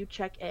desk when you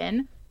check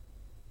in,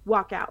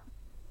 walk out.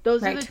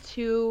 Those are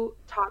the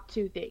top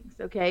two things,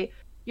 okay?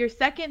 Your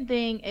second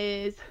thing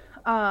is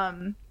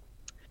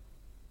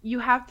you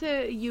have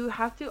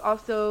to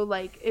also,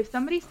 like, if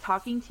somebody's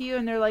talking to you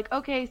and they're like,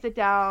 "Okay, sit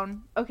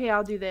down. Okay,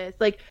 I'll do this."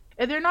 Like,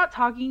 if they're not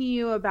talking to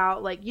you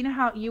about, like, you know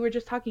how you were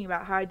just talking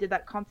about how I did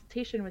that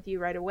consultation with you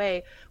right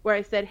away where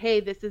I said, "Hey,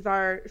 this is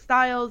our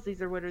styles.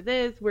 These are what it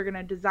is. We're going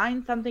to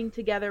design something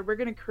together. We're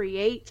going to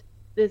create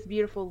this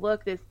beautiful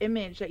look, this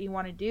image that you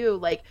want to do."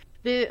 Like,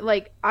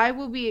 I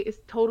will be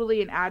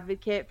totally an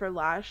advocate for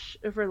lash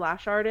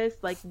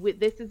artists. Like,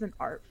 this is an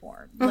art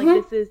form. Mm-hmm.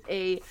 Like,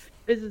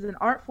 this is an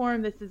art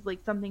form. This is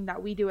like something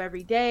that we do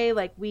every day.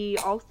 Like, we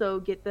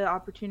also get the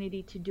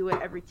opportunity to do it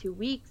every 2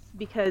 weeks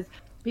because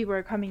people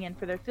are coming in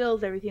for their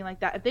fills, everything like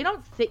that. If they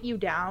don't sit you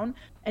down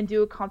and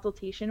do a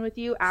consultation with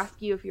you,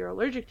 ask you if you're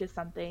allergic to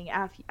something,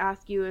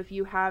 ask you if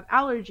you have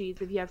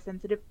allergies, if you have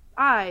sensitive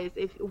eyes,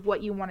 if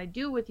what you want to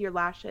do with your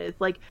lashes,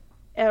 like,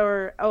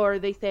 or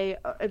they say,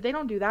 if they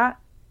don't do that,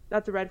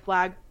 that's a red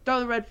flag.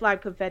 Throw the red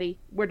flag confetti.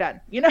 We're done.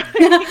 You know?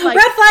 Like,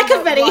 red flag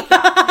confetti.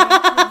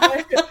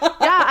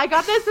 Yeah, I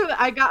got this.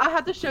 I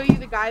had to show you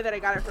the guy that I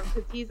got it from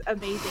because he's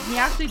amazing. He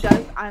actually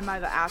does "I'm I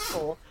the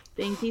asshole"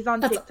 things. He's on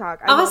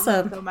TikTok. I love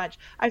him so much.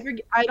 I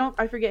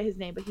forget his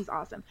name, but he's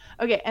awesome.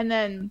 Okay, and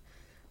then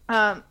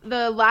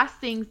the last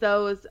things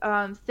though is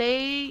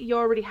say you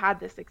already had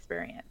this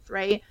experience,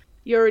 right?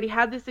 You already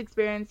had this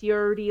experience. You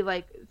already,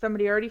 like,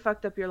 somebody already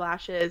fucked up your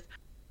lashes.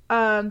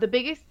 The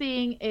biggest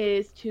thing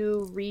is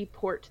to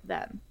report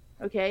them.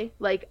 Okay,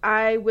 like,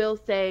 I will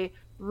say,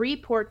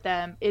 report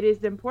them. It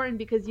is important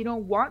because you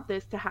don't want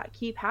this to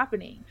keep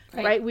happening,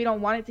 right? We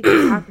don't want it to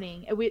keep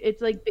happening.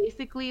 It's like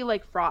basically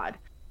like fraud.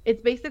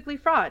 It's basically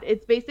fraud.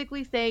 It's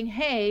basically saying,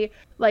 "Hey,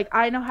 like,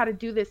 I know how to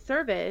do this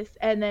service,"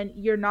 and then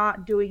you're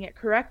not doing it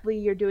correctly.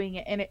 You're doing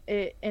it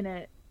in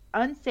an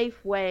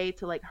unsafe way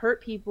to, like,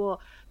 hurt people.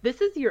 This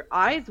is your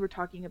eyes we're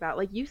talking about.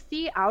 Like, you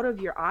see out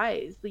of your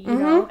eyes, you mm-hmm.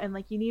 know, and,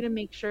 like, you need to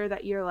make sure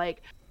that you're,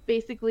 like,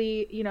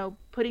 basically, you know,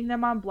 putting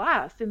them on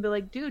blast and be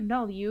like, "Dude,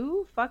 no,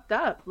 you fucked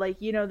up.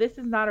 Like, you know, this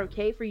is not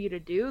okay for you to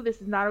do.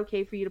 This is not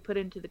okay for you to put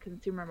into the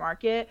consumer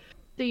market."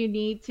 So you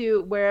need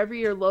to, wherever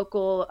your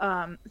local,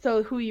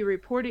 so who you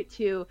report it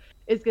to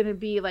is going to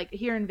be, like,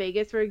 here in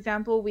Vegas, for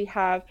example, we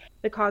have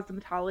the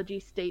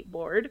Cosmetology State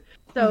Board.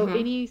 So mm-hmm.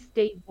 any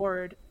state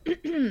board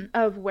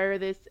of where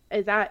this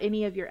is at,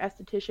 any of your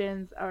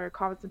estheticians or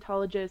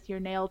cosmetologists,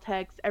 your nail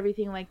techs,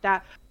 everything like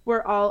that,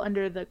 we're all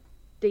under the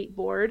state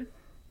board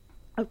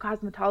of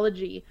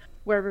cosmetology,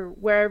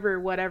 wherever,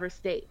 whatever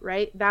state,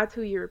 right? That's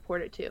who you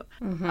report it to.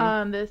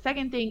 Mm-hmm. The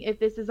second thing, if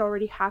this has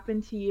already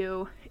happened to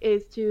you,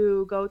 is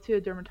to go to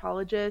a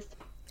dermatologist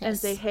and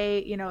say,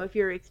 "Hey, you know, if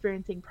you're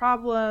experiencing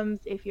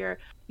problems, if you're,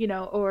 you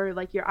know, or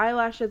like your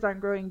eyelashes aren't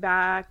growing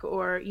back,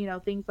 or, you know,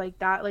 things like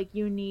that, like,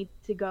 you need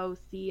to go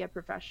see a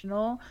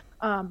professional."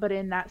 But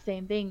in that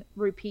same thing,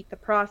 repeat the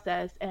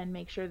process and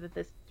make sure that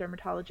this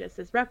dermatologist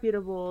is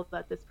reputable,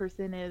 that this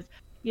person is,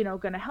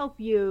 going to help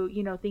you,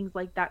 things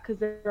like that, because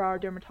there are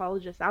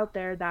dermatologists out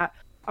there that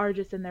are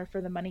just in there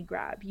for the money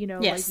grab,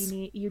 Yes.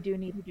 like you do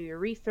need to do your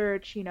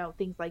research,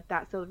 things like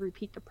that. So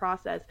repeat the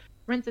process,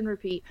 rinse and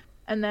repeat.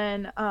 And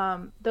then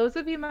those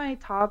would be my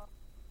top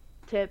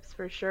tips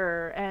for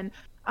sure. And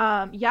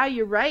yeah,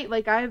 you're right.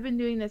 Like, I've been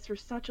doing this for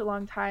such a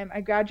long time. I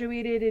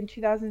graduated in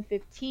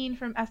 2015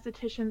 from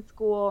esthetician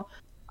school.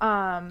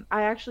 I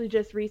actually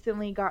just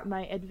recently got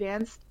my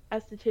advanced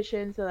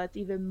esthetician, so that's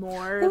even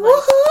more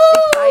like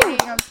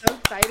exciting. I'm so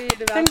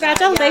excited about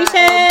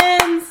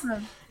Congratulations!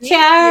 That.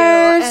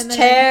 Yeah.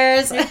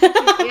 Cheers!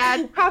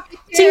 Yeah, coffee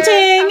cheers.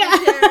 Ching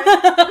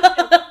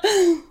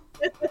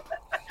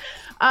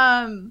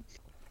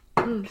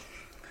ching.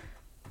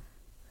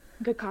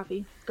 Good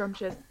coffee,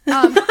 scrumptious.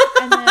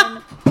 And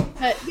then,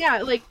 but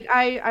yeah, like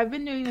I've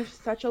been doing this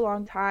for such a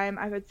long time.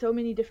 I've had so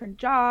many different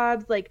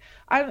jobs. But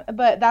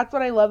that's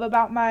what I love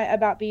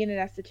about being an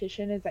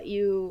esthetician, is that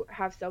you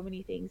have so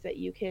many things that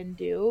you can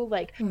do.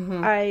 Like,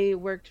 I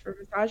worked for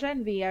Massage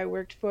Envy. I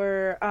worked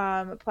for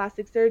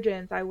plastic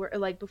surgeons. I worked,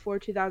 like, before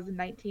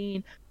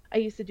 2019. I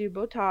used to do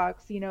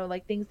Botox,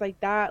 like things like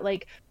that.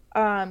 Like,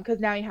 because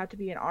now you have to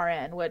be an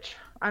RN, which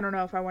I don't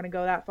know if I want to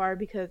go that far,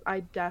 because I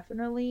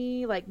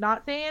definitely, like,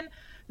 not saying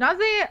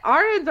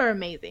RNs are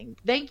amazing.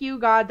 Thank you,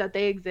 God, that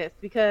they exist,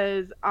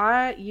 because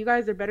you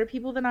guys are better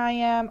people than I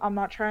am. I'm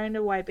not trying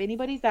to wipe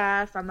anybody's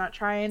ass. I'm not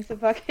trying to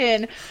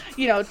fucking,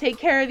 take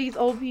care of these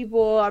old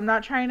people. I'm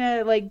not trying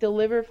to, like,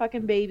 deliver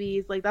fucking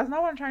babies. Like, that's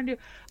not what I'm trying to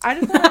do. I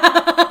just want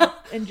to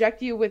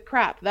inject you with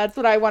crap. That's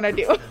what I want to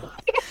do.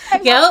 I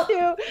want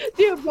to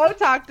do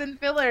Botox and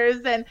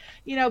fillers, and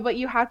but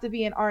you have to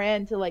be an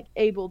RN to, like,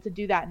 able to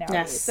do that nowadays.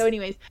 Yes. So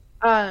anyways,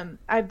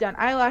 I've done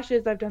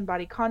eyelashes, I've done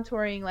body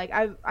contouring, like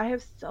I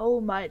have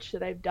so much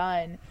that I've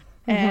done.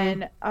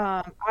 And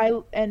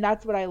and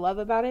that's what I love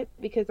about it,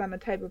 because I'm a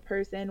type of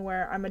person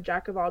where I'm a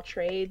jack of all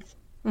trades.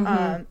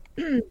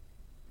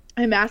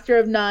 A master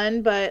of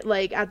none, but,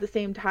 like, at the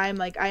same time,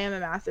 like, I am a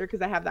master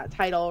because I have that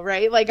title,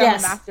 right? Like, I'm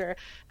a master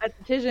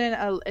esthetician,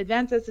 an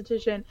advanced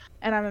esthetician,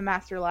 and I'm a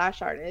master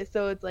lash artist.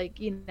 So it's like,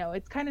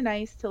 it's kind of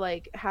nice to,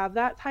 like, have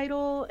that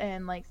title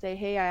and, like, say,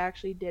 hey, I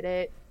actually did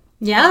it.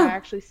 Yeah. I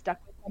actually stuck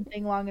with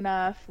something long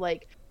enough.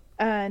 Like,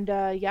 and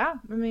yeah,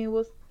 I mean,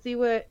 we'll see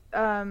what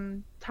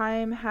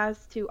time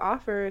has to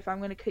offer, if I'm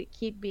going to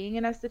keep being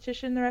an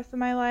esthetician the rest of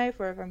my life,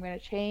 or if I'm going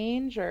to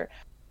change, or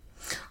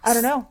I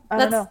don't know. I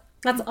don't know.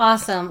 That's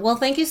awesome. Well,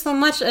 thank you so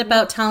much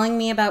about telling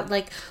me about,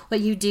 like,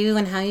 what you do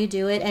and how you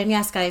do it. And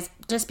yes, guys,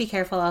 just be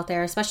careful out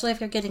there, especially if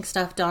you're getting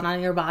stuff done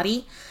on your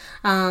body.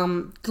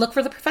 Look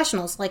for the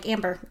professionals like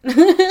Amber.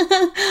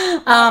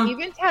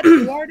 Even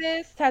tattoo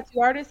artists. Tattoo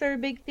artists are a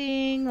big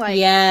thing. Like,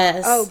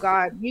 yes. Oh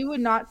God, you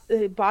would not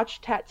botch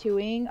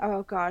tattooing.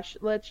 Oh gosh,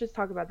 let's just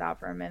talk about that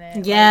for a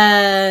minute.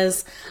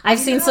 Yes, like, I've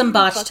seen some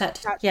botched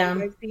tattoos. Yeah,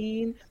 I've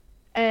seen.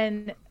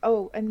 And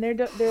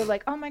they're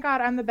like, oh my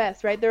God, I'm the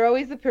best, right? They're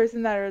always the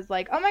person that is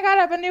like, oh my God,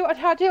 I'm a new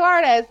tattoo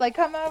artist, like,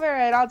 come over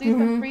and I'll do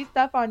some free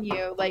stuff on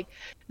you. Like,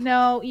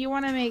 no, you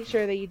want to make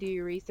sure that you do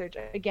your research.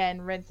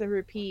 Again, rinse and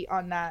repeat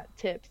on that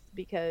tips,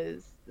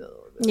 because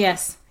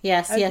yes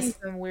I've seen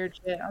some weird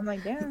shit. I'm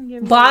like, damn,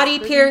 give me body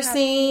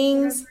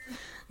piercings.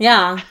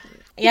 Yeah.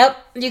 Yep.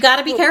 You got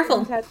to be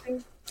careful.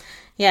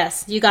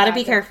 Yes, you got to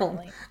be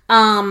careful.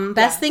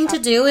 Best thing to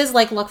do is,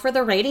 like, look for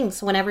the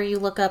ratings whenever you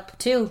look up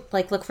too.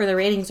 Like, look for the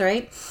ratings,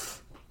 right?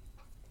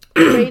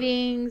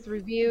 Ratings,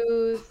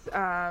 reviews,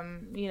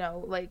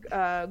 like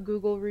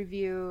Google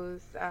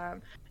reviews,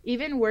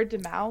 even word to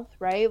mouth,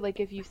 right? Like,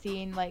 if you've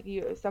seen, like,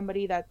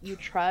 somebody that you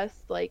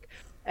trust, like,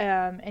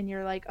 and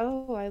you're like,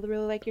 oh, I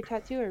really like your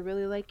tattoo, I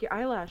really like your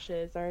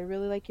eyelashes, or I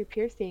really like your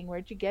piercing,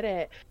 where'd you get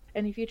it?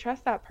 And if you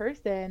trust that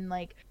person,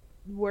 like,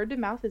 word to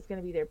mouth is going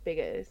to be their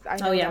biggest. I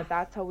know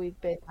that's always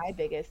been my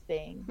biggest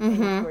thing.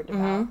 Word to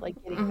mouth, like,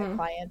 getting the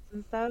clients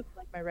and stuff,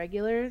 like my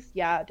regulars.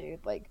 Yeah, dude,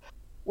 like,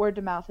 word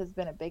to mouth has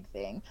been a big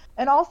thing.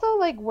 And also,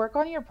 like, work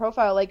on your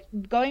profile. Like,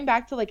 going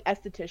back to, like,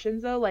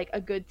 estheticians though, like, a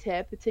good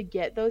tip to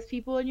get those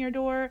people in your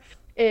door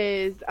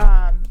is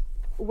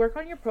work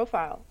on your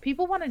profile.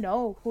 People want to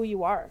know who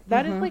you are.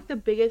 That is, like, the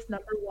biggest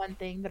number one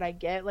thing that I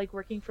get, like,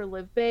 working for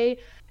Live Bay,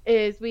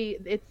 is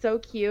it's so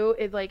cute.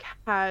 It, like,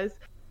 has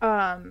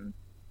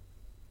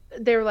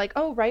they're like,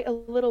 oh, write a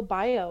little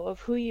bio of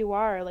who you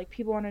are. Like,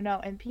 people want to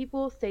know. And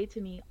people say to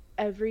me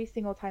every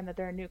single time that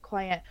they're a new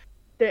client,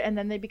 and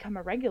then they become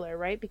a regular,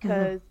 right?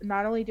 Because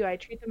not only do I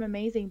treat them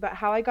amazing, but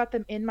how I got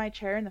them in my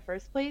chair in the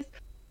first place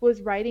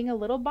was writing a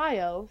little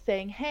bio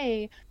saying,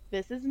 hey,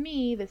 this is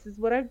me, this is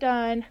what I've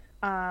done,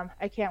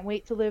 I can't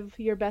wait to live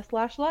your best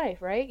lash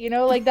life, right?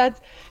 Like,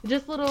 that's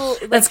just little,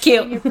 like, that's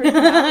cute.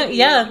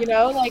 Yeah,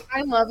 like,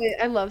 I love it.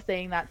 I love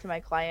saying that to my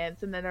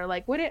clients, and then they're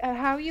like,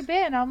 how you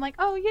been? I'm like,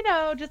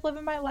 oh, just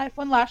living my life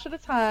one lash at a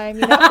time.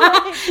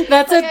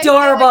 That's like,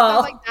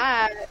 adorable. Like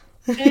that.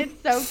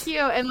 It's so cute.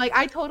 And like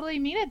I totally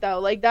mean it though.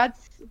 Like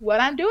that's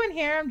what I'm doing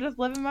here. I'm just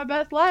living my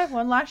best life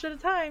one lash at a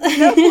time.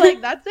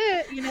 Like that's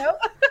it.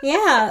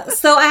 Yeah.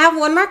 So I have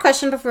one more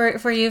question before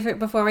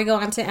we go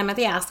on to Emma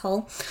the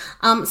asshole.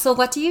 So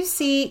what do you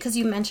see? Because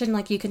you mentioned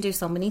like you can do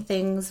so many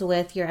things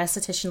with your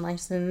esthetician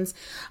license,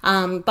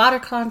 body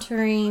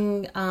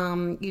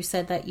contouring. You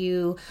said that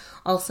you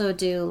also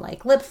do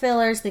like lip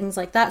fillers, things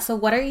like that. So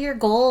what are your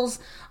goals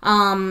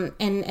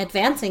in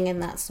advancing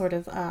in that sort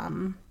of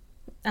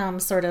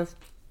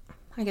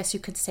I guess you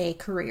could say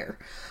career?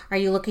 Are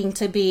you looking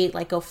to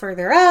go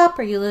further up?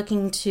 Are you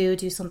looking to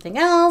do something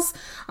else?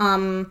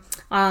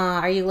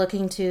 Are you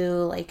looking to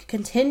like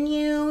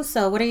continue?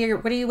 So what do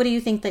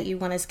you think that you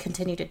want to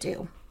continue to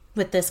do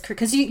with this?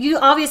 Because you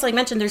obviously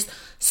mentioned there's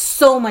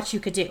so much you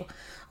could do.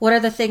 What are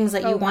the things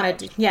that you want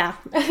to do? Yeah.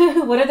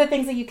 What are the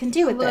things that you can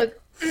do with it?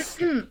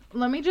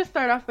 Let me just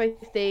start off by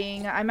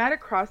saying I'm at a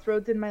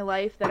crossroads in my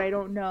life that I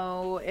don't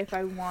know if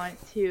I want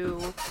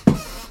to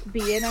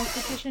be an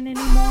esthetician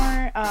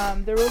anymore.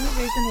 The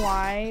only reason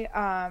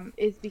why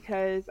is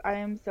because I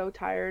am so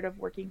tired of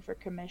working for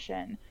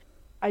commission.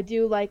 I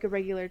do like a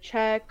regular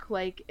check.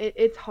 Like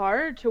it's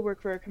hard to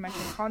work for a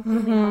commission,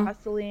 constantly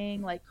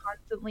hustling, like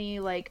constantly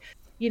like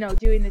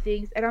doing the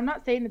things. And I'm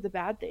not saying it's a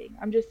bad thing.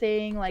 I'm just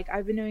saying like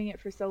I've been doing it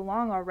for so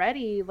long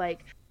already,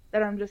 like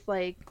that I'm just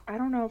like, I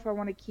don't know if I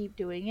want to keep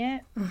doing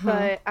it.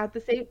 But at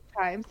the same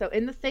time, so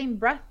in the same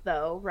breath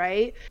though,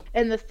 right?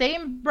 In the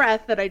same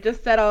breath that I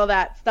just said all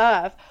that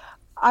stuff,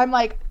 I'm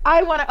like,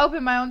 I want to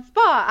open my own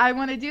spa. I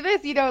want to do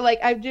this, like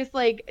I'm just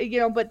like,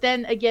 but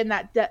then again,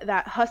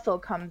 that hustle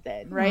comes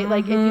in, right?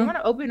 Like if you want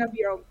to open up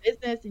your own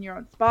business and your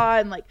own spa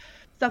and like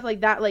stuff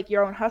like that, like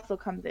your own hustle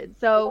comes in.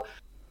 So,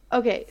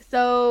 okay.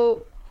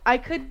 So I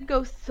could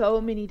go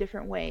so many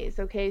different ways.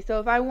 Okay.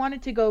 So if I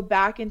wanted to go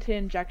back into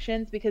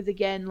injections, because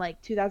again,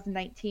 like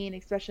 2019,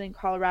 especially in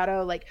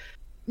Colorado, like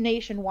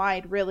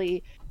nationwide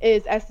really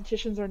is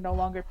estheticians are no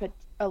longer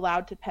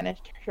allowed to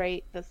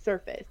penetrate the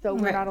surface. So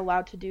we're not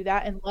allowed to do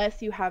that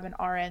unless you have an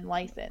RN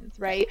license.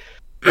 Right.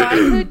 So I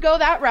could go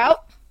that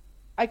route.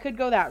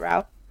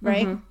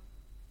 Right.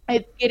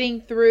 It's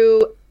getting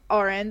through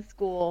RN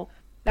school.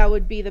 That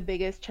would be the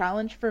biggest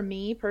challenge for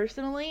me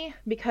personally,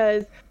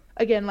 because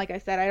again, like I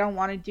said, I don't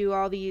want to do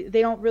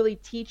they don't really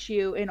teach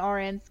you in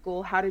RN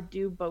school how to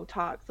do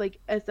Botox. Like,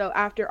 so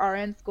after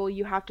RN school,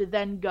 you have to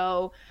then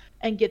go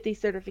and get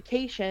these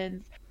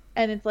certifications.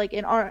 And it's like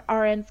in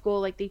RN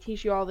school, like they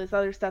teach you all this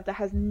other stuff that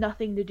has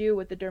nothing to do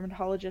with the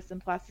dermatologist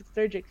and plastic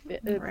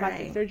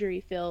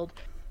surgery field.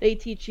 They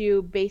teach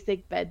you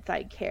basic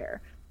bedside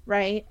care,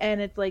 right?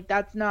 And it's like,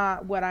 that's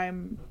not what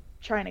I'm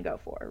trying to go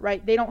for,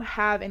 right? They don't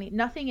have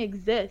nothing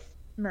exists,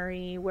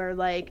 Marie, where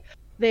like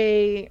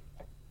they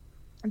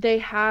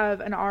have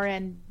an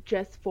RN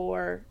just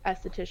for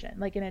esthetician,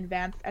 like an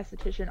advanced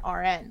esthetician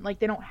RN. Like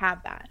they don't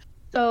have that.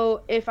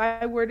 So if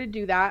I were to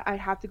do that, I'd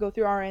have to go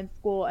through RN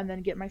school and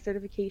then get my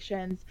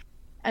certifications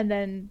and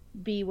then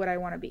be what I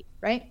want to be,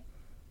 right?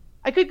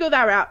 I could go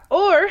that route,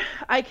 or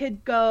I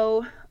could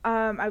go,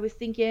 I was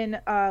thinking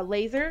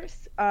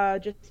lasers,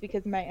 just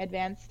because my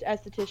advanced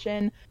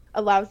esthetician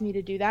allows me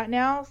to do that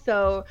now.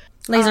 So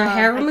laser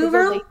hair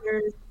removal?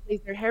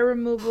 Laser hair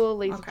removal,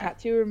 laser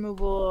tattoo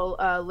removal,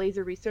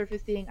 laser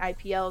resurfacing,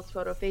 IPLs,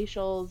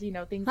 photofacials,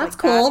 things That's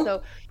like cool. that.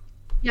 So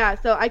yeah,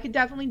 so I could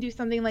definitely do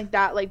something like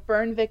that, like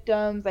burn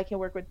victims. I can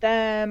work with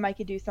them. I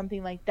could do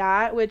something like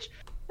that, which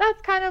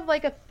that's kind of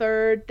like a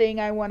third thing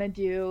I want to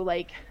do.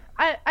 Like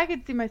I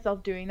could see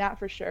myself doing that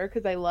for sure,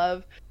 because I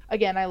love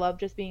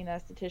just being an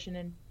esthetician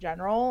in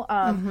general.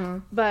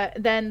 But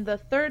then the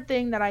third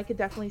thing that I could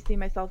definitely see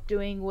myself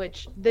doing,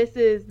 which this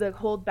is the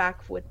hold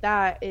back with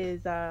that,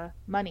 is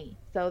money.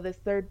 So this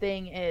third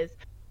thing is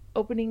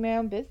opening my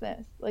own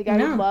business. Like I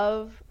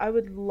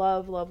would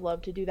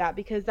love to do that,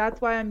 because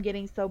that's why I'm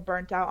getting so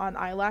burnt out on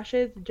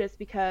eyelashes, just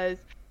because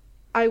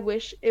I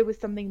wish it was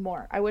something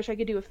more. I wish I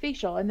could do a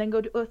facial and then go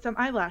do some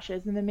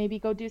eyelashes and then maybe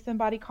go do some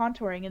body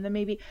contouring and then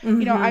maybe,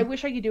 I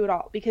wish I could do it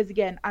all, because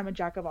again, I'm a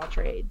jack of all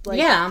trades. Like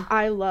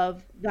I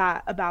love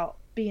that about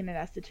being an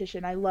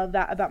esthetician. I love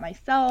that about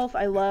myself.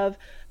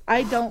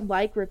 I don't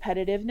like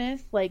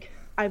repetitiveness. Like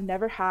I've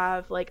never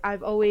have, like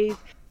I've always,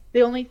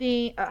 the only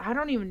thing,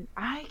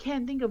 I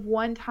can't think of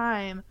one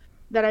time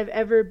that I've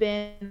ever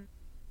been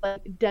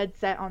like dead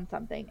set on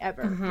something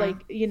ever. Like,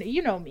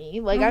 you know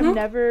me, like I've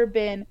never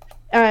been,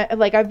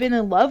 like I've been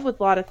in love with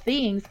a lot of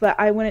things, but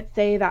I wouldn't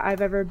say that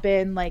I've ever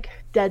been like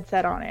dead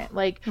set on it.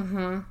 Like,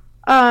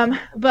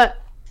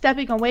 but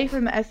stepping away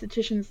from the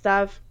esthetician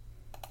stuff,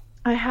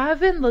 I have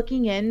been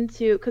looking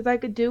into, because I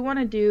want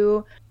to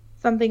do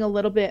something a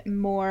little bit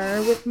more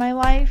with my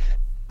life.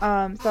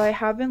 So I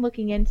have been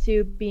looking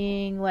into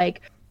being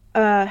like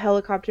a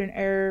helicopter and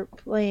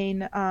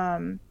airplane,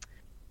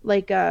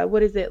 like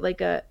what is it,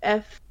 like a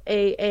FAA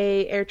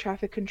air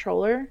traffic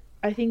controller.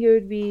 I think it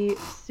would be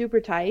super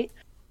tight.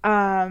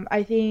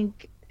 I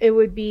think it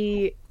would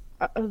be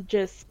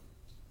just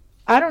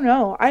I don't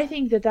know. I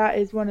think that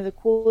is one of the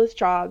coolest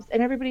jobs.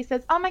 And everybody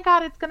says, "Oh my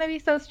God, it's going to be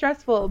so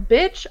stressful."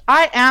 Bitch,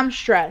 I am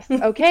stressed,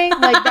 okay?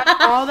 Like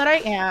that's all that I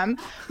am.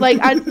 Like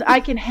I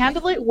can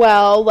handle it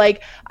well.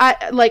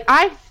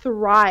 I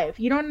thrive.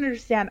 You don't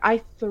understand.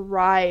 I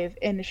thrive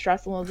in a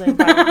stressful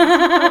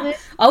environment.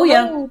 Oh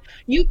yeah. Oh,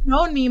 you've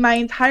known me my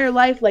entire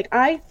life. Like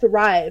I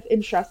thrive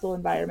in stressful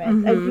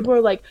environments. And people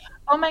are like,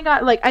 "Oh my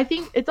God," like I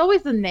think it's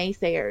always the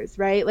naysayers,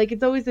 right? Like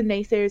it's always the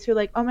naysayers who are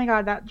like, "Oh my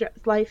God,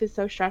 life is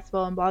so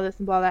stressful and blah this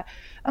and blah that."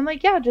 I'm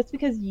like, yeah, just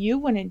because you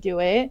wouldn't do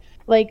it,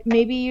 like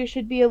maybe you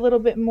should be a little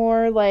bit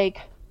more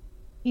like,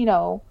 you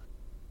know,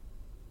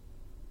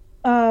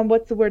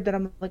 what's the word that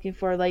I'm looking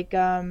for? Like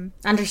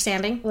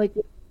understanding. Like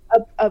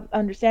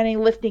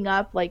understanding, lifting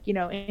up, like, you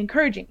know,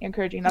 encouraging.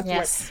 That's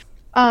yes.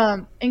 the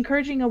word.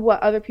 Encouraging of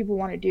what other people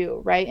want to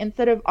do, right?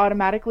 Instead of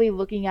automatically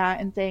looking at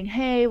and saying,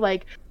 "Hey,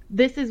 like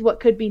this is what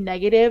could be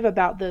negative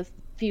about this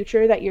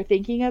future that you're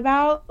thinking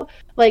about,"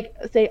 like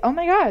say, "Oh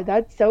my God,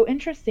 that's so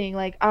interesting.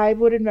 Like I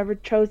would have never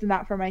chosen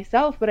that for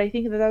myself, but I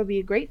think that would be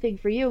a great thing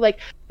for you."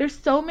 Like there's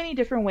so many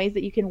different ways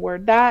that you can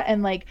word that.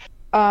 And like,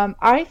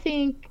 I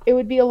think it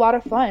would be a lot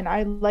of fun.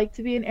 I like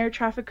to be an air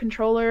traffic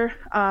controller.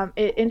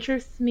 It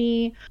interests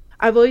me.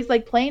 I've always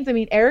liked planes. I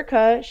mean,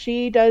 Erica,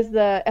 she does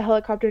the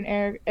helicopter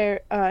and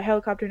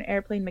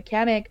airplane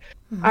mechanic.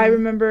 I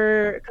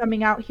remember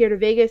coming out here to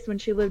Vegas when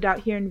she lived out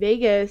here in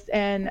Vegas,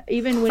 and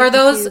even when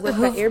she worked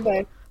at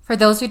Airbus. For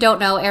those who don't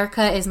know,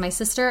 Erica is my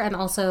sister and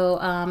also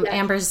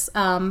Amber's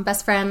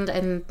best friend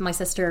and my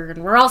sister,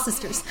 and we're all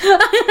sisters.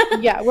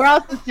 Yeah, we're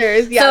all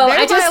sisters. Yeah, so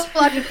there's a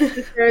lot of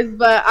sisters,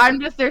 but I'm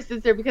just their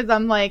sister because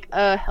I'm like,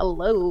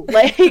 hello.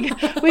 Like,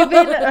 we've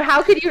been,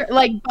 how could you,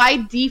 like,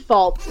 by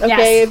default,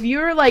 okay? Yes. If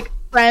you're, like,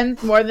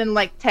 friends more than,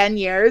 like, 10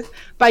 years,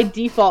 by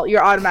default,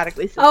 you're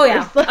automatically sisters. Oh,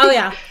 yeah. Like, oh,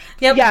 yeah.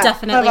 Yep, yeah,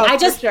 definitely. I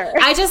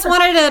just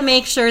wanted to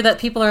make sure that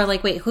people are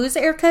like, wait, who's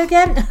Erica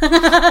again?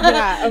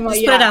 Yeah,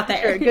 just put it out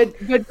there. Sure.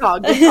 Good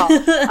call.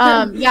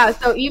 Yeah,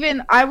 so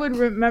even I would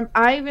remember.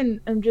 I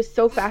even am just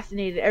so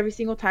fascinated every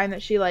single time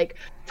that she like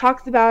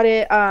talks about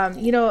it.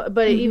 You know,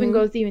 but it even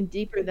goes even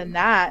deeper than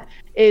that.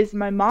 Is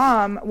my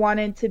mom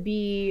wanted to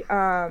be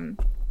in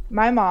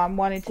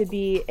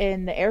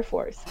the Air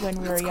Force when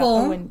we were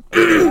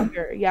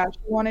younger. Yeah, she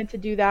wanted to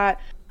do that.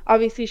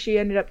 Obviously, she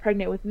ended up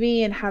pregnant with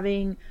me and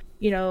having,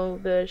 you know,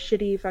 the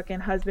shitty fucking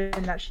husband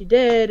that she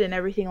did and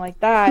everything like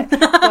that.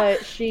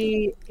 But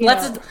she,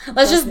 let's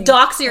just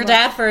dox your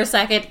dad for a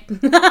second.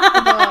 No,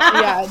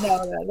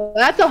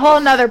 that's a whole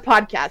nother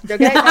podcast.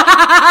 Okay.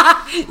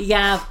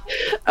 Yeah,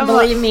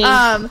 believe me.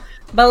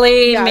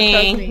 Believe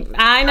me.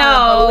 I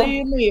know.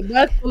 Believe me.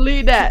 Let's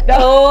believe that.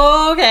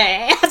 No.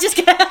 Okay. Just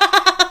kidding.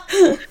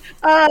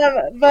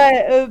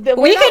 But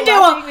we can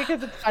do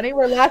because it's funny.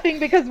 We're laughing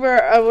because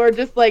we're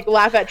just like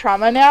laugh at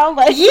trauma now.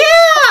 Like, yeah,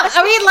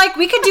 I mean, like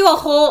we could do a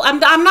whole.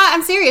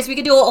 I'm serious. We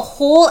could do a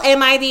whole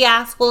 "Am I the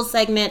Asshole"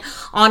 segment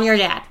on your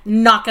dad.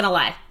 Not gonna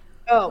lie.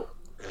 Oh,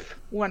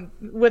 one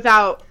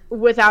without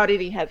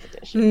any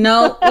hesitation.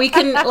 No, we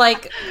can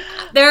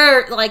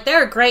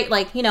they're great.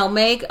 Like, you know,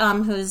 Meg,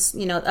 who's,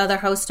 you know, other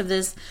host of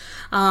this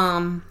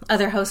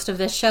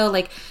show,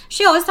 like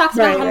she always talks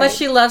about how much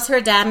she loves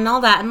her dad and all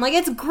that, and like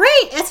it's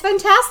great, it's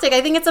fantastic, I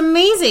think it's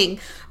amazing.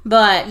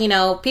 But, you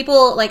know,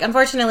 people, like,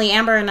 unfortunately,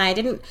 Amber and I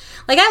didn't,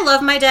 like, I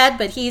love my dad,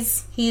 but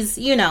he's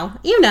you know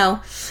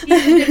he's a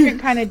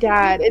different kind of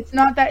dad. It's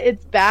not that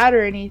it's bad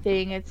or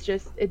anything, it's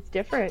just it's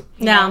different.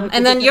 Yeah,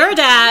 and then your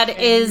dad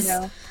is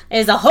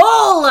a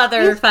whole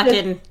other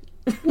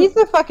he's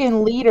the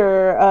fucking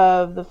leader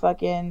of the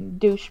fucking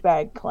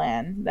douchebag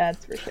clan.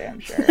 That's for sure, I'm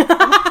sure.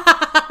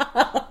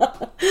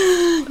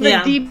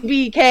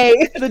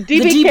 DBK. The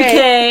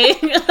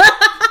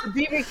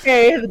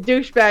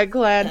douchebag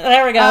clan.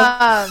 There we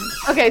go.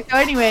 Okay, so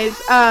anyways,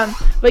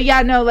 but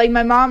yeah, no, like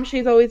my mom,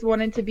 she's always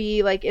wanted to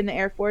be like in the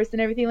Air Force and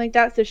everything like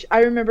that. So I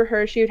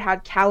remember she would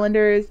have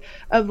calendars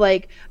of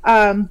like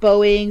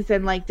Boeings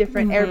and like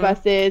different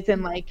Airbuses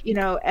and like, you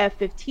know,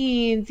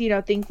 F-15s, you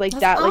know, things like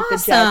that, like the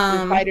jets,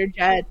 the fighter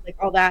jets, like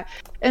all that.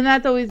 And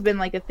that's always been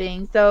like a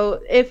thing. So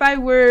if I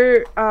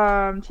were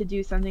to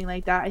do something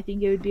like that, I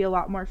think it would be a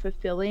lot more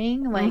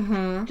fulfilling.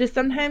 Like just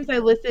sometimes I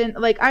listen,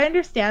 like I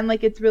understand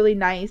like it's really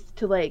nice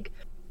to like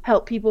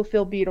help people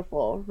feel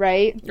beautiful,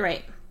 right?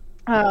 Right.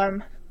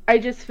 I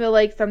just feel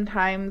like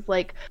sometimes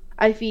like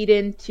I feed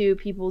into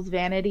people's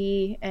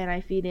vanity and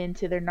I feed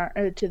into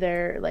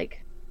their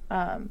like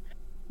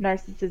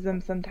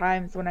narcissism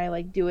sometimes when I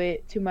like do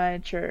it too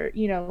much or,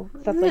 you know,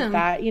 stuff like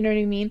that, you know what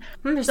I mean?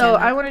 So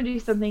I want to do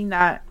something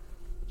that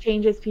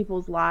changes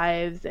people's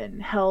lives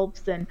and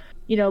helps. And,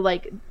 you know,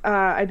 like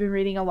I've been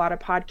reading a lot of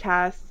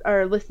podcasts,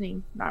 or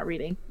listening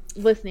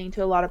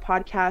to a lot of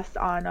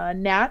podcasts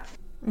on NATS.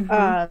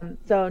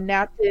 So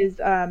NATS is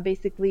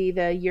basically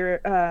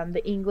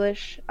the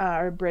English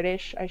or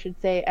British, I should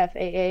say,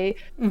 FAA,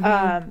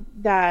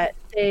 that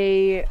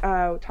they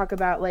talk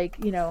about, like,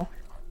 you know,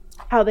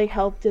 how they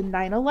helped in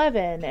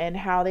 9/11 and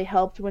how they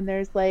helped when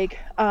there's like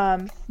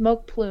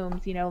smoke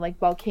plumes, you know, like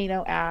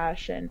volcano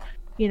ash, and,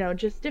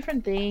 just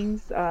different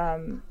things.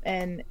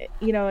 And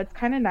it's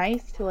kind of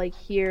nice to like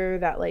hear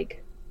that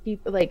like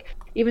people, like,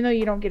 even though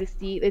you don't get to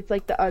see, it's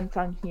like the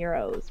unsung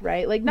heroes,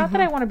 right? Like, not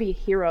that I want to be a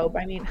hero,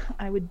 but I mean,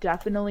 I would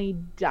definitely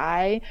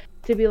die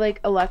to be like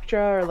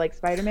Elektra or like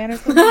Spider-Man or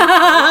something.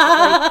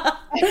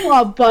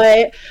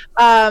 But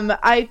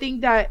I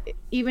think that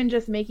even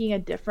just making a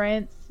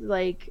difference,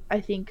 like,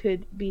 I think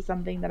could be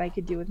something that I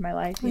could do with my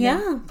life.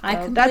 I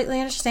completely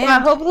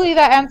understand. Hopefully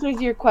that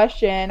answers your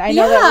question. I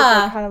know that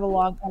was like kind of a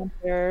long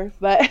answer,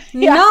 but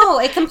no,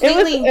 it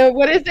completely.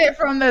 What is it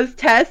from those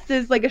tests?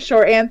 Is like a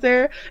short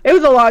answer. It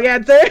was a long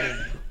answer.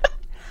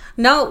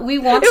 No, we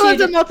want it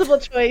was a multiple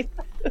choice.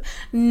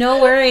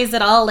 No worries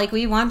at all. Like,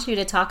 we want you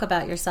to talk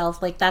about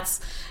yourself. Like, that's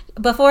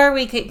before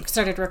we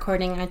started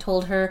recording, I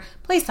told her,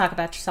 please talk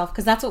about yourself,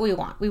 because that's what we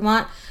want. We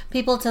want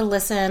people to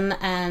listen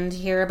and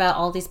hear about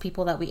all these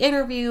people that we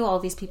interview, all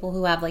these people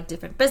who have like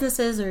different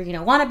businesses or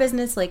want a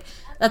business. Like,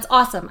 that's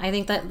awesome. I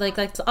think that like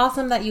it's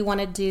awesome that you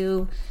want to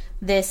do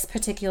this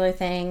particular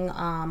thing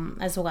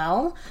as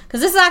well,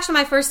 because this is actually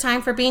my first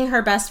time, for being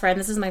her best friend,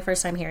 this is my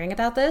first time hearing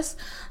about this.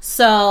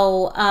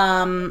 So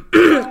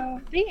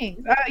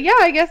thanks. Yeah,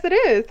 I guess it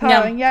is.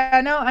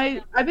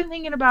 I've been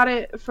thinking about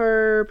it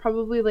for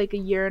probably like a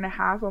year and a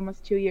half,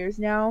 almost 2 years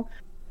now.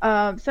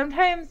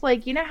 Sometimes,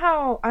 like,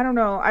 how, I don't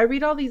know, I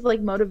read all these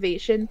like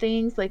motivation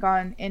things like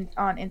on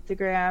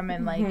Instagram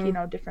and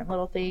like different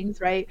little things,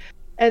 right?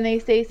 And they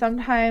say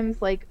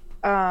sometimes like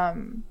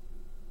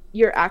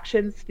your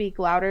actions speak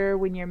louder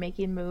when you're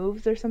making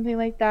moves or something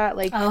like that.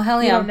 Like, oh,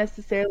 hell yeah. You don't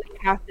necessarily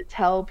have to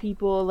tell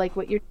people like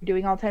what you're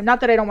doing all the time. Not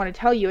that I don't want to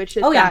tell you. It's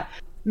just that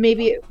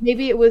maybe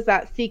it was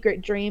that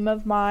secret dream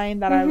of mine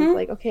that I was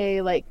like,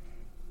 okay, like,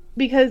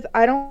 because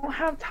I don't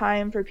have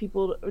time for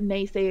people,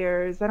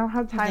 naysayers. I don't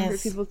have time for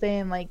people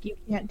saying like, you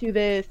can't do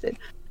this and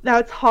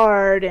that's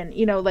hard. And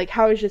like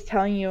how I was just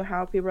telling you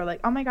how people are like,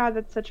 oh my god,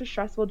 that's such a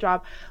stressful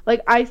job.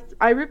 Like,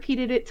 I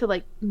repeated it to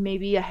like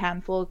maybe a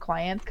handful of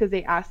clients, because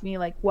they asked me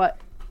like what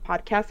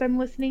podcast I'm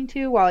listening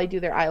to while I do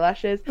their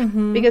eyelashes,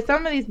 because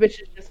some of these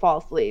bitches just fall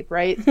asleep,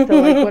 right? So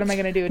like, what am I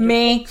gonna do?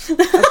 Me.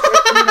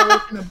 I'm gonna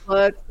listen to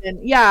books,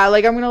 and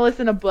I'm gonna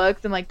listen to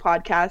books and like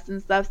podcasts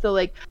and stuff. So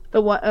like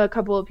a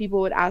couple of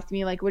people would ask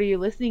me like, what are you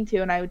listening to?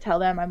 And I would tell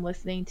them I'm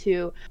listening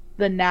to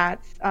the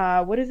Nats,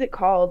 what is it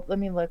called? Let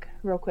me look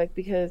real quick,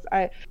 because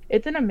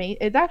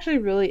it's actually a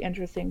really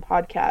interesting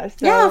podcast.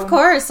 So, yeah, of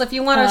course. If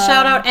you want to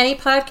shout out any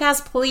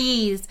podcast,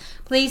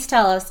 please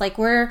tell us. Like,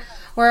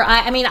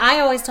 I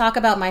always talk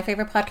about my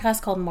favorite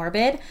podcast called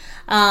Morbid.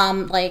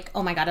 Like,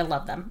 oh my god, I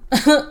love them.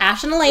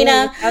 Ash and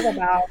Elena.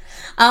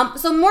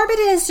 So Morbid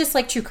is just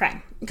like true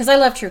crime, because I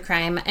love true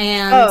crime,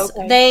 and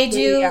they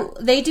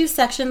do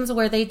sections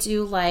where they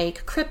do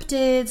like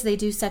cryptids. They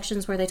do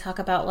sections where they talk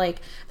about, like,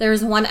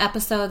 there's one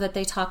episode that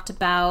they talked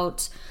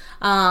about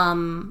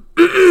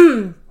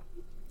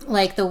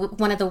like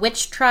one of the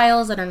witch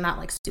trials that are not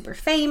like super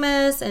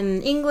famous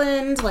in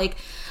England. Like,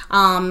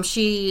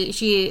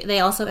 they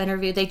also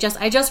interviewed,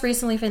 I just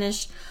recently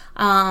finished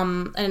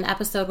an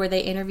episode where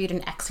they interviewed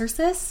an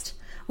exorcist,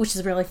 which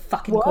is really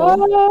fucking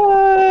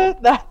cool.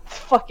 That's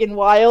fucking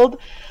wild.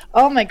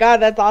 Oh my god,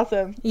 that's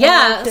awesome.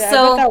 Yeah, so I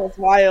bet that was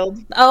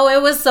wild. Oh,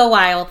 it was so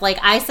wild. Like,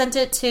 I sent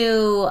it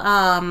to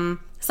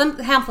some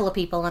handful of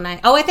people, and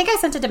I think I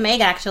sent it to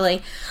Meg,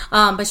 actually,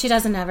 but she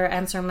doesn't ever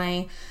answer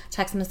my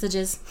text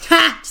messages.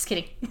 Ha! Just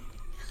kidding.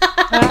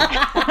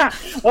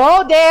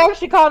 Oh damn,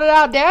 she called it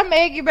out. Damn,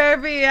 Meg, you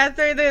better be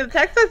answering the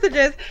text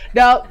messages.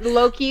 No,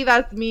 low key,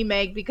 that's me,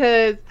 Meg,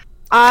 because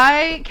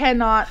I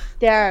cannot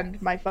stand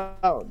my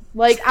phone.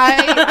 Like,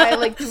 I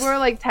like, people are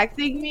like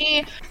texting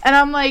me, and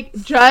I'm like,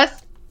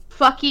 just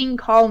fucking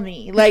call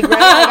me. Like, right?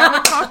 Like,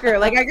 I'm a talker.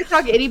 Like, I can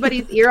talk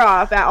anybody's ear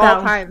off at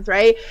all times,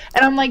 right?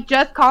 And I'm like,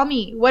 just call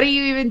me. What are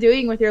you even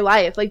doing with your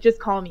life? Like, just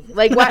call me.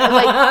 Like, what?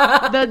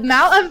 Like, the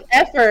amount of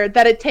effort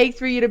that it takes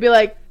for you to be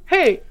like,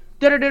 hey,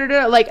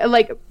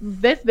 like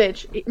this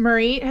bitch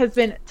Marie has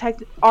been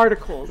texting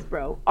articles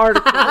of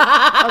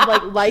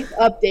like life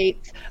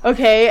updates,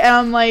 okay? And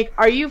I'm like,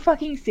 are you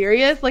fucking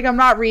serious? Like, I'm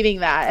not reading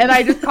that. And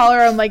I just call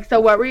her, I'm like, so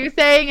what were you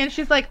saying? And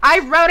she's like, I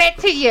wrote it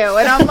to you.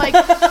 And I'm like,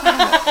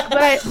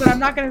 but I'm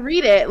not gonna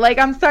read it. Like,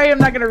 I'm sorry, I'm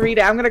not gonna read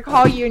it. I'm gonna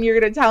call you and you're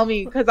gonna tell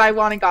me because I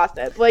want to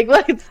gossip. Like,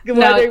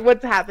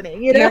 what's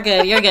happening, you know?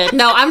 You're good.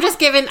 No, I'm just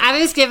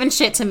giving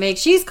shit to Meg.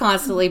 She's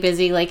constantly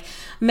busy. Like,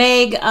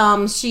 Meg,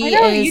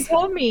 you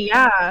told me,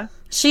 yeah.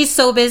 She's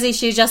so busy.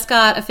 She just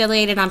got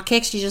affiliated on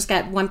Kick. She just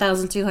got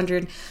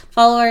 1,200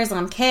 followers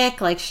on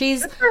Kick. Like,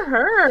 she's good for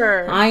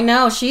her. I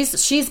know.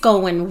 She's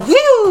going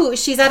woo.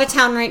 She's out of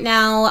town right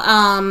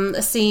now.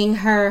 Seeing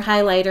her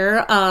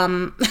highlighter.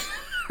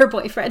 Her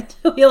boyfriend.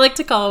 We like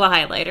to call him a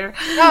highlighter.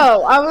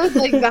 Oh, I was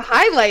like, the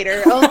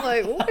highlighter. I was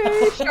like,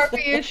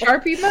 okay,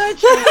 Sharpie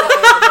much?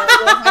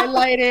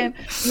 Highlighting.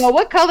 No,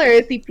 what color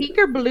is he? Pink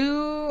or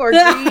blue or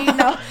green?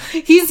 No.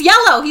 He's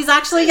yellow. He's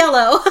actually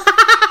yellow.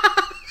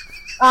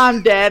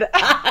 I'm dead.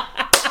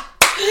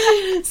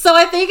 So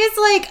I think it's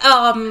like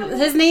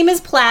his name is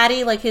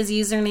Platty, like his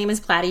username is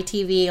Platty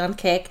TV on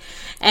Kick,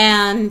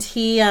 and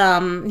he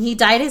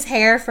dyed his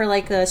hair for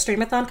like a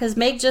streamathon, because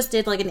Meg just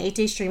did like an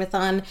 8-day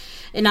streamathon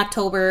in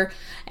October,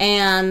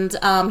 and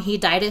he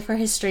dyed it for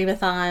his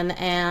streamathon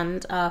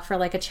and for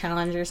like a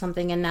challenge or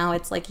something, and now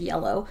it's like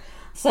yellow.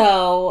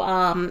 So,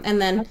 and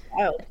then,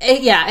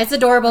 it's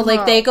adorable.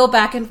 Like, they go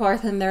back and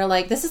forth, and they're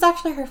like, this is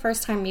actually her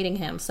first time meeting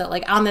him. So,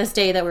 like, on this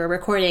day that we're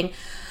recording,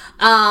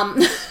 and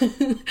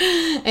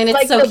it's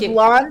like so the cute.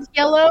 Blonde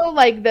yellow,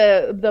 like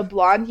the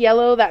blonde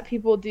yellow that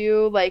people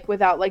do, like,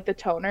 without, like, the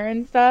toner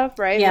and stuff,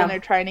 right? Yeah. When they're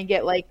trying to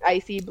get, like,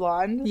 icy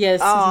blonde. Yes,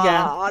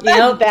 yeah.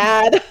 That's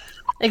bad.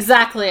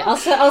 Exactly. I'll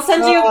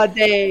send you. Oh,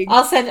 dang.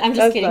 I'm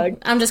just kidding. Sucks.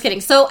 I'm just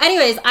kidding. So,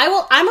 anyways,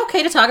 I'm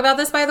okay to talk about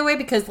this, by the way,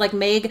 because like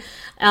Meg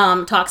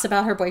talks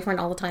about her boyfriend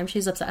all the time.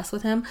 She's obsessed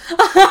with him.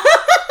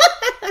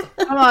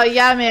 Oh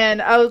yeah,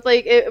 man. I was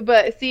like,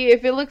 but see,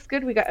 if it looks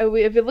good,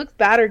 if it looks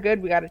bad or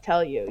good, we got to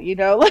tell you. You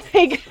know,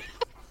 like.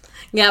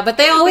 Yeah, but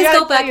they always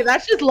go back.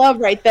 That's just love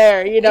right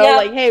there. You know, yeah.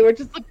 like, hey, we're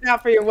just looking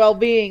out for your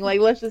well-being. Like,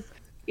 let's just,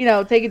 you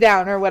know, take it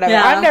down or whatever.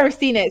 Yeah. I've never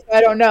seen it, so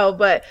I don't know,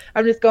 but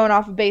I'm just going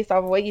based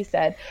off of what you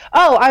said.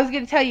 Oh, I was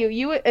going to tell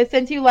you,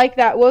 since you like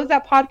that, what was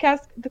that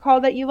podcast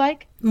called that you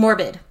like?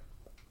 Morbid.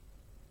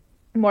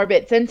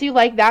 Since you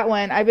like that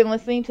one, I've been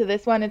listening to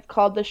this one. It's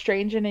called The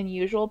Strange and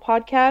Unusual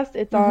Podcast.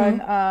 It's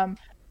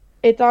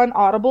on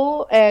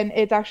Audible, and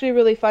it's actually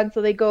really fun.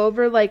 So they go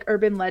over like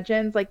urban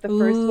legends. Like the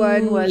first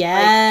one was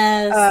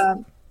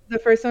the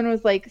first one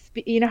was like,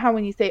 you know how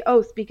when you say,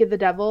 oh, speak of the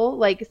devil,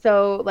 like,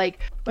 so like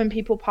when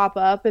people pop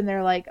up and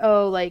they're like,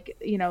 oh, like,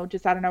 you know,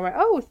 just out of nowhere,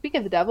 oh, speak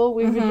of the devil,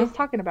 we were just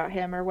talking about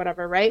him or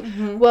whatever, right?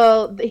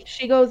 Well,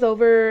 she goes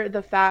over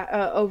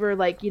over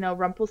like, you know,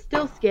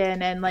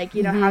 Rumpelstiltskin and like,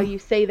 you know, how you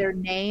say their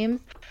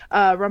names,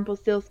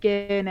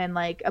 Rumpelstiltskin and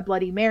like a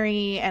Bloody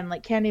Mary and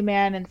like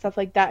Candyman and stuff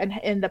like that,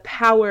 and the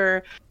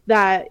power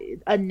that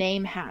a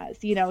name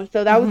has, you know.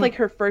 So that was like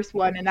her first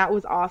one, and that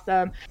was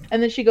awesome.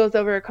 And then she goes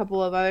over a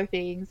couple of other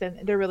things,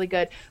 and they're really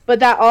good. But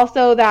that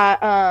also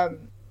that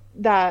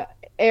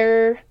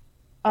air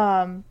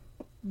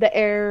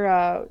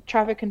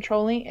traffic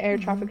control,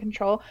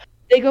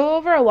 they go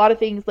over a lot of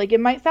things. Like, it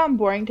might sound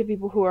boring to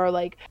people who are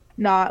like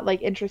not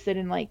like interested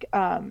in like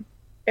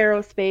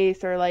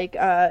aerospace or like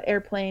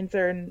airplanes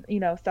or, you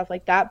know, stuff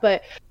like that,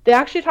 but they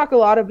actually talk a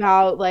lot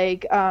about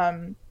like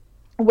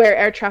where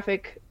air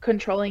traffic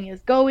controlling is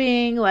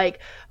going, like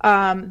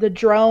the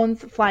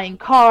drones flying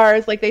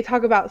cars, like they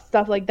talk about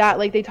stuff like that.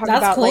 Like they talk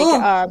about cool.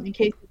 Like in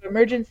case of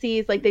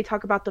emergencies, like they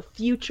talk about the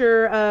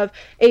future of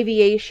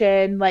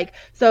aviation. Like,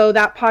 so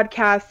that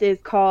podcast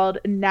is called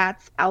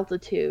Nat's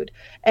Altitude,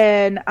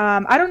 and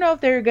I don't know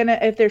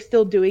if they're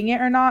still doing it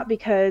or not,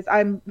 because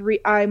I'm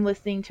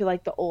listening to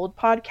like the old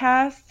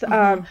podcasts,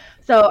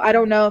 so I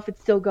don't know if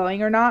it's still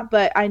going or not,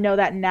 but I know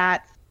that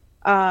Nat's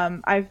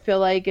I feel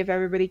like if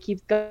everybody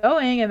keeps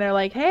going and they're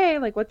like, hey,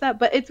 like, what's up?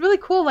 But it's really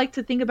cool, like,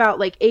 to think about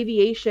like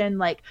aviation,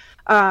 like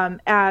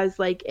as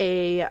like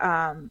a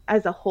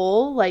as a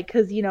whole, like,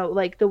 because, you know,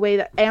 like the way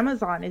that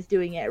Amazon is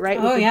doing it, right?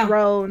 With the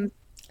drones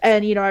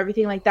and, you know,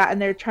 everything like that,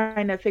 and they're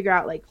trying to figure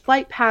out like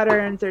flight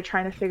patterns. They're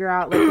trying to figure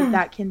out like if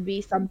that can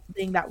be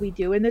something that we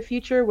do in the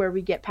future, where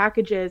we get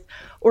packages,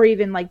 or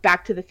even like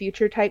Back to the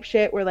Future type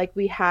shit, where like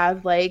we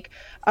have like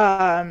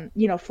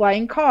you know,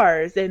 flying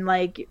cars and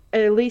like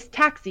at least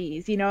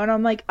taxis, you know. And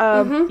I'm like,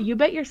 you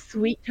bet your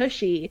sweet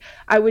tushy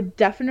I would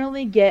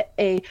definitely get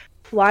a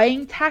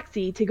flying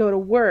taxi to go to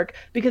work,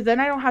 because then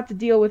I don't have to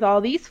deal with all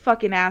these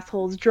fucking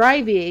assholes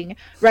driving,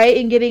 right,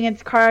 and getting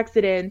into car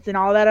accidents and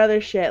all that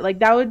other shit. Like,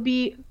 that would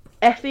be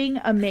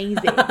effing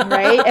amazing,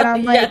 right? And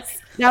I'm like,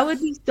 that would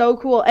be so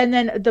cool. And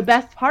then the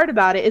best part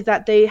about it is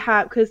that they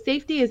have, because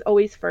safety is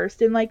always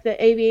first in like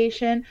the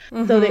aviation,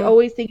 so they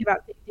always think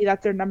about safety.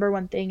 That's their number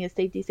one thing, is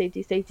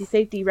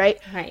safety, right?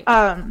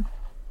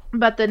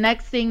 But the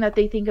next thing that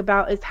they think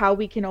about is how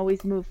we can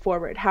always move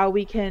forward, how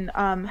we can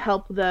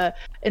help the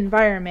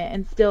environment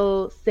and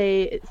still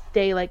stay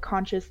like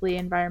consciously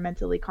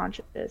environmentally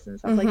conscious and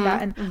stuff like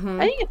that. And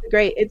I think it's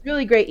great. It's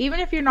really great. Even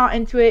if you're not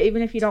into it,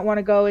 even if you don't want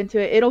to go into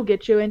it, it'll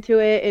get you into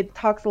it. It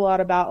talks a lot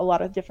about a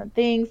lot of different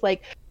things.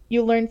 Like,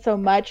 you learn so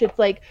much. It's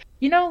like,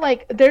 you know,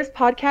 like there's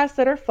podcasts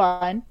that are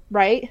fun,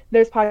 right?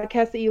 There's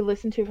podcasts that you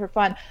listen to for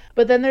fun,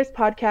 but then there's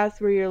podcasts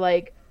where you're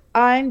like,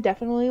 I'm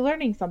definitely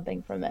learning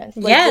something from this.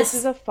 Like, this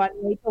is a fun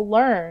way to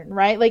learn,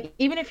 right? Like,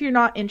 even if you're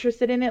not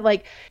interested in it,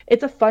 like,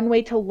 it's a fun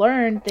way to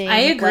learn things. I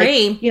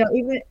agree. Like, you know,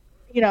 even,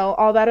 you know,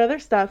 all that other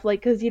stuff,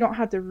 like, because you don't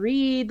have to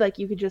read, like,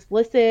 you could just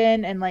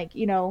listen and, like,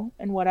 you know,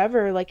 and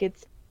whatever. Like,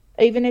 it's,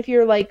 even if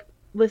you're, like,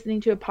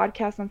 listening to a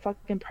podcast on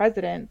fucking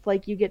presidents,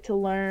 like, you get to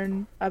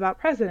learn about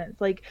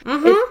presidents. Like,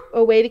 it's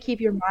a way to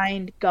keep your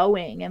mind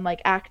going and,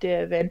 like,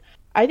 active, and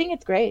I think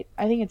it's great.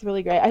 I think it's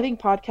really great. I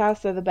think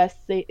podcasts are the best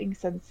thing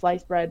since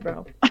sliced bread,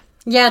 bro.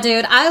 Yeah,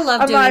 dude. I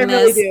love doing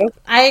this. Really do.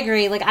 I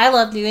agree. Like, I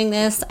love doing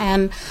this,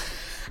 and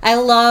I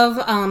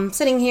love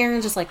sitting here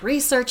and just, like,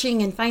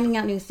 researching and finding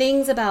out new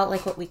things about,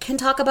 like, what we can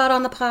talk about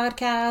on the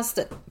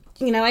podcast.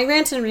 You know, I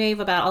rant and rave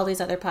about all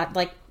these other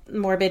like,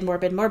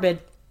 morbid,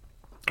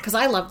 because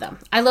I love them.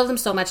 I love them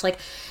so much. Like,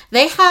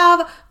 they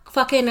have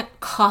fucking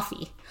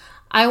coffee.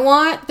 I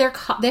want their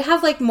they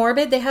have like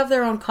Morbid, they have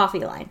their own coffee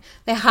line.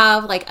 They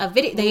have like a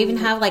video, they even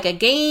have like a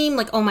game,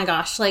 like oh my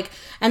gosh, like,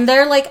 and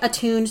they're like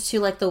attuned to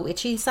like the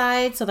witchy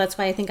side, so that's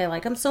why I think I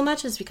like them so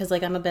much, is because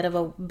like I'm a bit of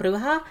a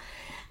bruja.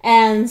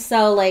 And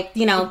so like,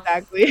 you know,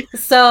 exactly.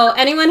 So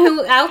anyone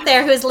who out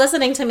there who's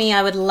listening to me,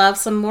 I would love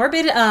some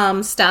Morbid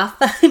stuff.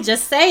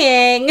 Just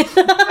saying.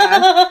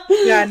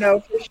 Yeah, no,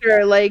 for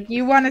sure. Like,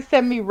 you want to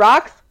send me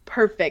rocks?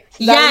 Perfect.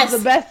 That is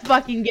the best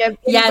fucking gift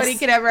anybody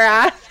could ever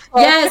ask for.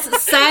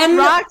 Yes, send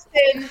rocks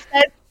and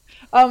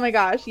oh my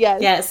gosh,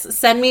 yes. Yes,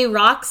 send me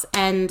rocks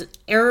and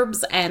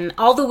herbs and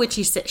all the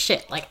witchy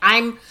shit. Like,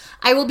 I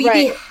will be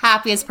the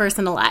happiest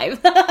person alive.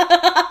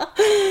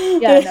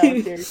 Yeah, no,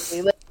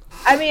 seriously. Like,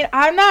 I mean,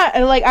 I'm not,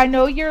 like, I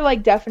know you're,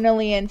 like,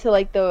 definitely into,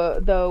 like,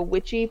 the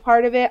witchy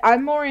part of it.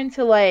 I'm more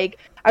into, like,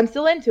 I'm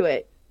still into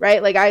it,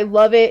 right? Like, I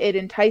love it. It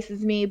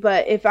entices me.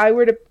 But if I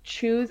were to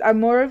choose, I'm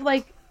more of,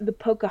 like, the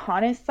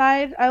Pocahontas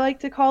side, I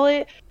like to call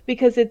it,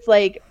 because it's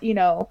like, you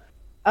know,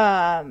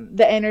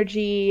 the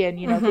energy and,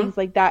 you know, things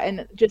like that,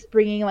 and just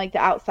bringing like the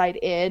outside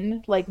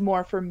in, like,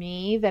 more for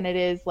me than it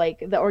is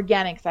like the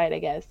organic side, I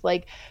guess.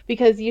 Like,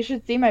 because you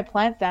should see my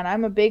plant stand.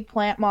 I'm a big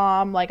plant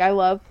mom. Like, I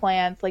love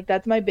plants. Like,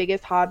 that's my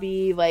biggest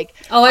hobby. Like,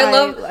 I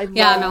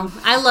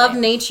love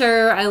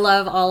nature. I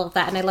love all of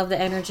that, and I love the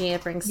energy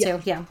it brings too.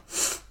 Yeah.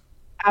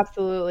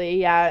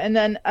 Absolutely, yeah. And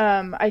then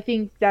I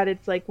think that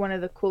it's like one of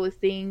the coolest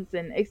things,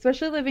 and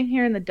especially living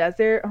here in the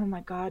desert. Oh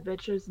my god,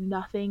 bitch, there's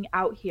nothing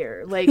out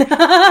here. Like,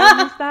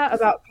 I miss that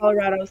about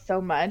Colorado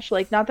so much.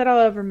 Like, not that I'll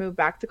ever move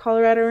back to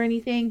Colorado or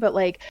anything, but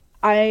like,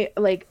 I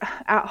like,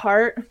 at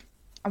heart,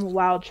 I'm a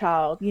wild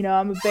child. You know,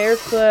 I'm a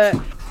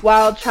barefoot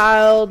wild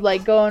child,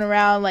 like going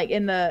around like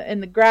in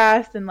the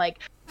grass, and like,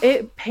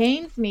 it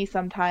pains me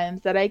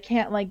sometimes that I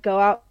can't like go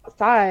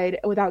outside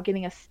without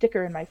getting a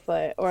sticker in my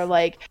foot, or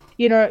like,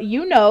 you know,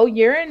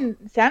 you're in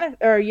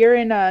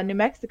New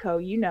Mexico,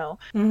 you know,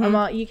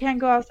 you can't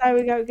go outside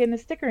without getting a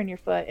sticker in your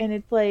foot, and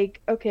it's like,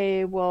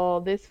 okay,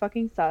 well, this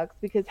fucking sucks,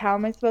 because how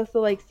am I supposed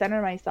to like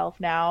center myself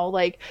now,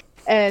 like,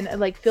 and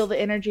like feel the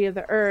energy of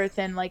the earth?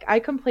 And like, I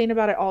complain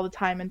about it all the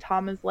time, and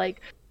Tom is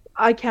like,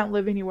 I can't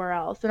live anywhere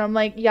else. And I'm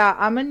like, yeah,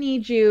 I'm gonna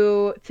need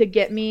you to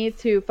get me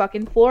to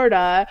fucking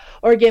Florida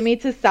or get me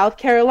to South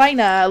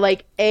Carolina,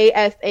 like,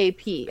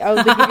 ASAP. I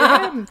was like, if you're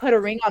gonna put a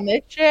ring on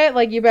this shit,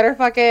 like, you better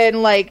fucking,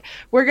 like,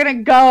 we're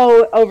gonna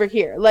go over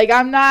here. Like,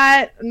 I'm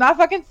not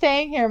fucking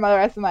staying here the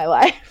rest of my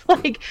life.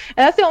 Like, and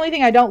that's the only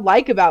thing I don't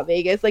like about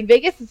Vegas. Like,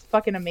 Vegas is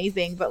fucking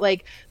amazing, but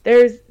like,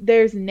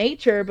 there's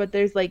nature, but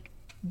there's like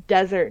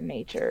desert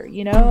nature,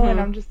 you know? And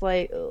I'm just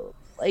like, ugh.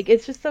 Like,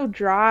 it's just so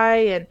dry,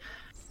 and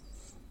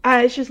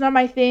it's just not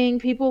my thing.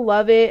 People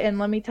love it, and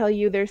let me tell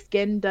you, their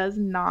skin does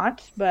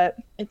not, but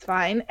it's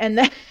fine. And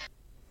then,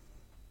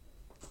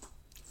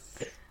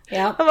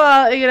 yeah,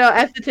 well, you know,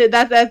 that's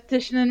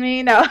esthetician in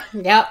me. No,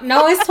 yeah,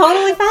 no, it's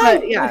totally But,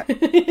 fine. yeah,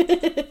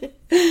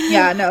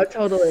 yeah, no,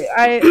 totally.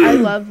 I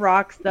love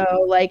rocks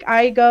though. Like,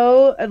 I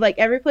go, like,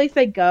 every place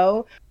I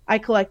go, I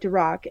collect a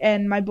rock,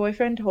 and my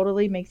boyfriend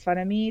totally makes fun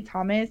of me,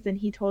 Thomas, and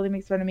he totally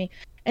makes fun of me,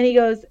 and he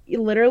goes,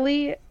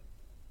 literally,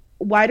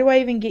 why do I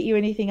even get you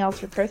anything else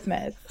for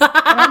Christmas?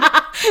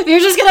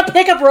 You're just gonna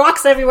pick up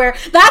rocks everywhere.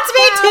 That's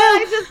me too.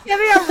 I'm just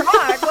getting a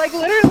rock. Like,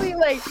 literally,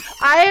 like,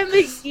 I'm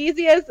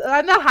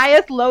the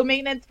highest low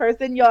maintenance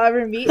person you'll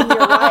ever meet in your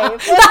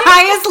life. The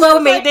highest low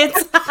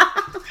maintenance.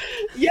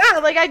 Yeah,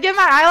 like, I get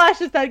my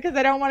eyelashes done because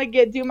I don't want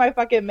to do my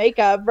fucking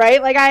makeup,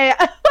 right? Like,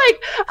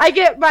 I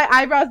get my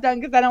eyebrows done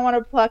because I don't want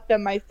to pluck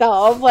them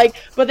myself, like,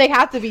 but they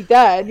have to be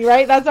done,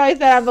 right? That's why I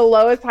said I'm the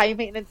lowest high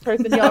maintenance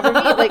person you'll ever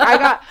meet. Like, I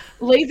got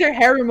laser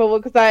hair removal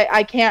because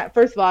I can't.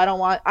 First of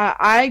all,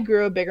 I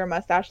grew a bigger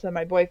mustache than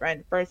my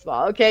boyfriend, first of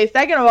all. Okay,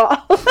 second of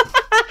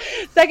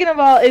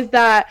all is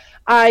that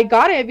I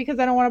got it because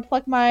I don't want to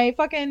pluck my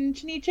fucking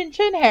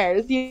chin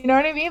hairs. You know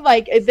what I mean?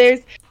 Like,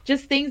 there's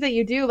just things that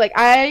you do. Like,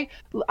 I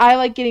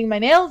like getting my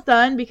nails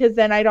done because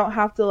then I don't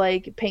have to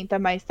like paint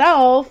them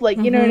myself. Like,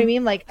 you know what I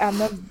mean? Like, I'm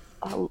the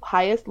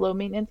highest low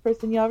maintenance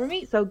person you'll ever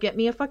meet. So get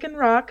me a fucking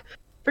rock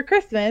for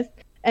Christmas,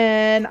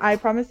 and I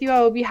promise you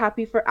I will be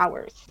happy for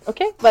hours.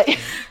 Okay? Like,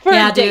 for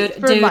days,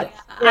 for months,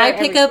 for I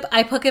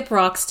pick up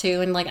rocks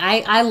too, and like,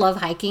 I love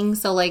hiking.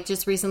 So like,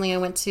 just recently I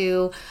went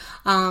to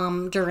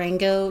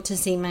Durango to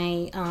see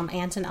my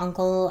aunt and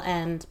uncle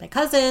and my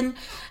cousin,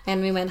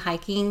 and we went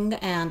hiking,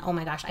 and oh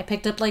my gosh, I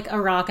picked up like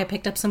a rock, I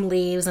picked up some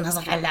leaves, and I was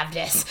like, I love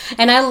this.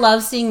 And I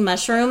love seeing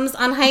mushrooms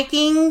on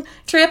hiking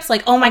trips.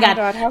 Like, oh my god,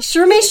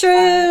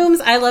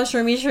 shrooms. I love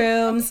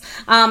shrooms.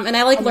 And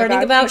I like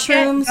learning about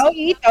shrooms. Don't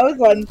eat those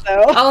ones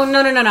though. Oh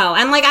no.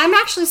 And like, I'm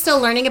actually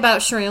still learning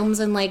about shrooms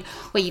and like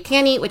what you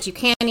can eat, what you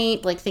can't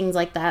eat, like things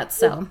like that.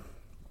 So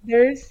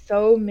there's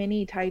so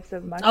many types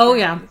of mushrooms. Oh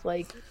yeah.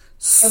 Like,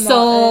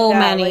 so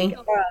many.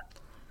 Like,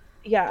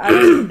 yeah, I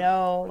don't even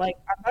know. Like,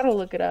 I'm about to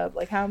look it up.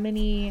 Like, how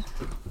many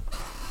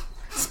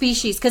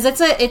species? Because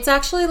it's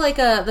actually like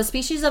the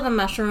species of a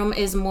mushroom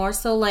is more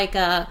so like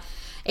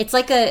it's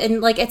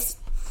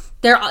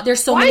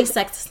There's so many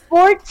sects.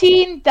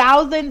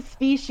 14,000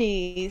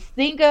 species.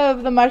 Think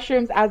of the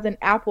mushrooms as an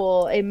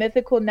apple, a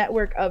mythical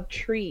network of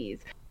trees.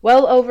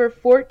 Well over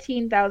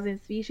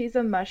 14,000 species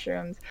of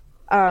mushrooms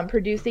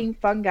producing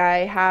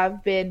fungi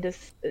have been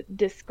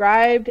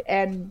described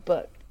and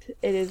booked.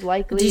 It is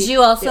likely. Did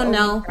you also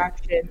know?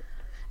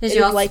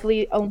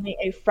 Likely only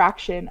a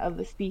fraction of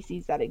the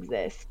species that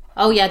exist.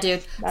 Oh yeah,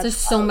 dude. There's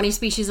so many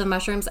species of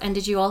mushrooms. And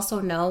did you also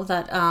know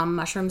that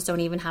mushrooms don't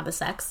even have a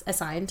sex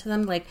assigned to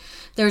them? Like,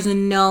 there's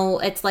no.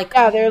 It's like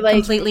they're like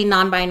completely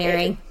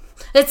non-binary.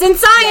 It's in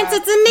science.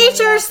 It's in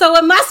nature, so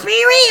it must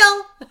be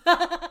real.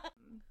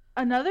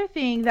 Another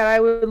thing that I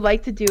would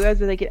like to do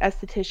as like an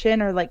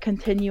esthetician or like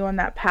continue on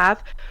that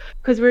path,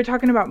 because we were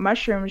talking about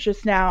mushrooms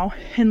just now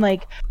and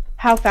like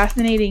how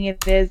fascinating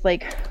it is,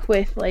 like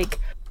with like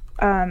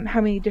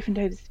how many different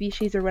types of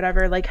species or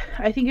whatever. Like,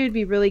 I think it would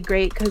be really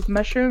great because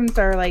mushrooms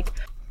are like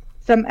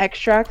some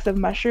extracts of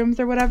mushrooms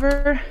or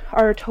whatever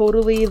are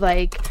totally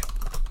like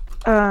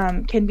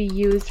can be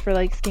used for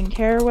like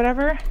skincare or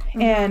whatever.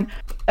 Mm-hmm. And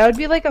that would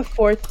be like a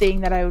fourth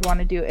thing that I would want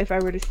to do if I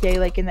were to stay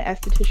like in the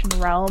esthetician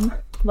realm,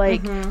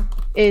 like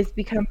is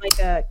become like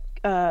a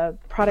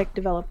product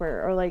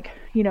developer or like,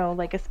 you know,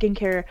 like a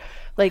skincare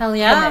like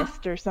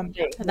chemist or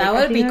something. That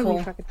would be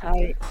cool. Fucking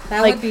tight.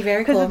 That would be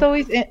very cool.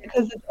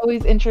 Because it's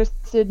always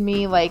interested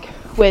me like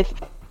with,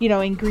 you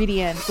know,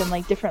 ingredients and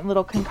like different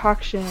little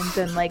concoctions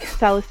and like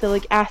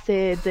salicylic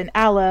acids and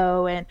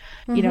aloe and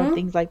you know,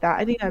 things like that.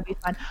 I think that'd be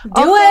fun.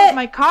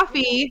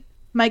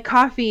 My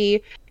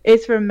coffee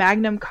is from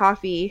Magnum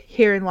Coffee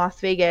here in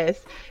Las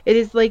Vegas. It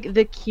is like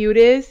the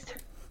cutest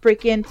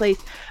freaking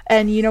place.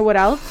 And you know what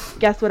else?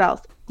 Guess what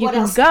else? You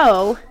can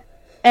go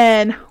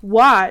and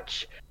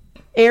watch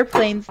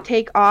airplanes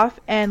take off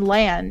and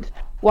land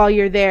while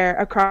you're there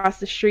across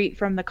the street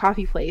from the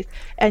coffee place.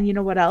 And you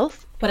know what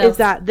else? Is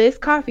that this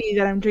coffee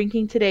that I'm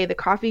drinking today, the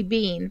coffee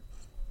bean,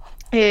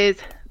 is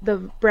the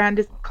brand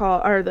is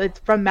called, or it's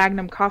from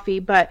Magnum Coffee,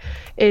 but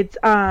it's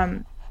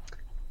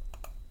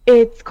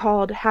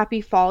called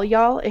Happy Fall,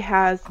 y'all. It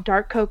has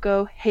dark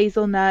cocoa,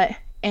 hazelnut,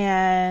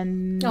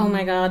 and oh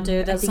my god,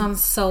 dude, that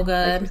sounds so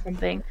good.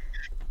 Something.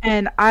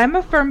 And I'm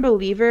a firm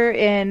believer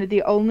in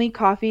the only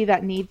coffee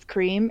that needs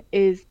cream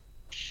is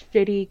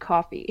shitty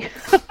coffee.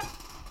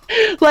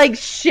 Like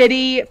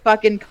shitty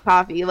fucking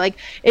coffee. Like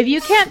if you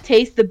can't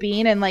taste the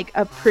bean and like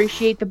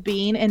appreciate the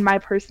bean, in my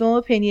personal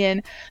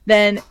opinion,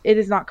 then it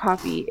is not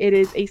coffee. It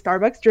is a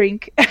Starbucks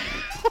drink.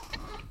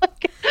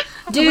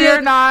 Dude, we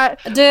don't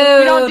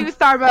do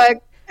Starbucks.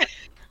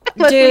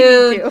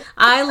 Dude,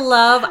 I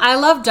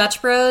love Dutch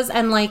Bros,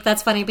 and like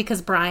that's funny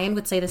because Brian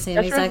would say the same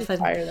exact thing.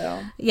 Fire,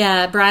 though.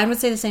 Yeah, Brian would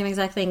say the same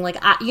exact thing. Like,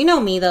 you know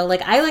me though,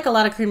 like I like a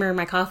lot of creamer in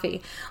my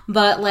coffee,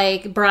 but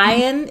like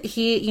Brian,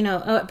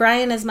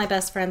 Brian is my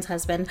best friend's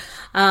husband,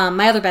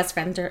 my other best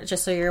friend,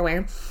 just so you're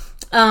aware.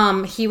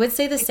 He would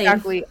say the same.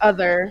 Exactly.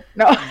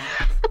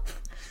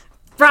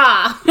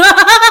 Brah.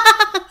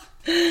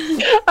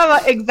 I'm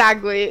like,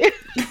 exactly.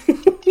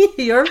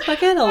 You're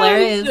fucking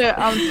hilarious. Oh, shit,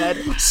 I'm dead.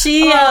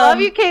 I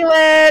love you,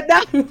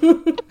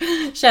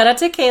 Kaylin. Shout out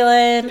to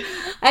Kaylin.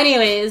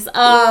 Anyways,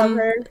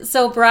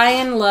 so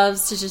Brian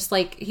loves to just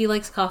like, he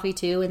likes coffee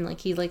too, and like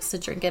he likes to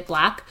drink it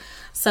black.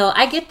 So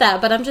I get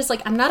that, but I'm just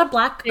like, I'm not a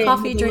black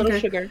coffee drinker. Little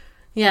sugar.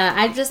 Yeah,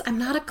 I'm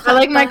not a. I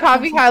like my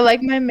coffee. I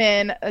like my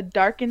men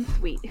dark and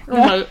sweet.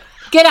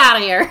 Get out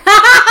of here.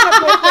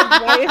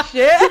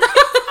 Shit.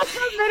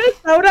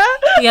 Minnesota?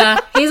 Yeah,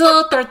 he's a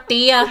little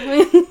tortilla.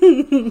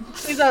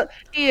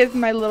 He is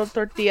my little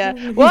tortilla.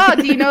 Well,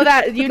 do you know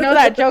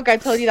that joke? I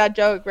told you that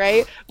joke,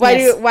 right?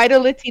 Why do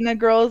Latina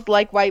girls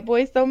like white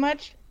boys so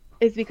much?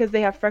 It's because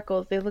they have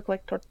freckles. They look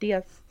like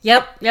tortillas.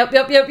 Yep. That's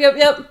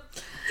hilarious.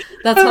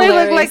 They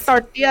look like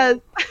tortillas.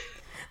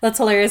 That's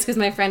hilarious because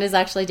my friend is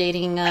actually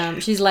dating,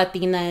 she's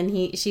Latina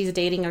and she's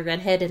dating a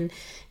redhead and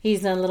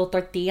he's a little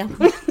tortilla.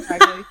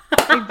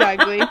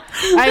 Exactly.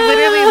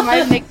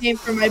 My nickname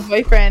for my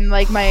boyfriend,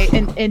 like my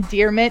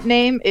endearment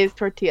name is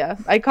Tortilla.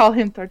 I call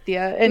him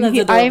Tortilla. And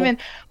I even,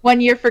 one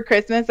year for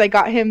Christmas, I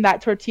got him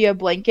that tortilla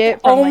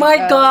blanket. From, my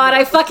God.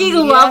 I fucking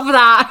love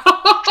that.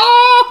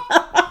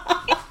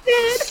 I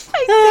did.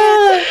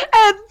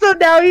 And so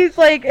now he's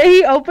like,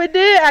 he opened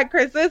it at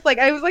Christmas. Like,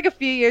 it was like a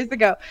few years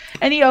ago.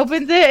 And he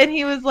opens it and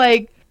he was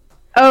like,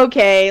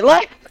 okay.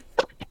 Like,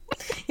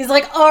 he's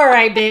like, all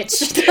right,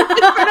 bitch. In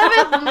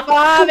front of his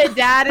mom and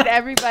dad and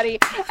everybody.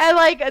 And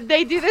like,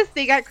 they do this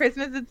thing at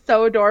Christmas. It's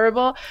so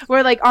adorable.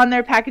 Where like on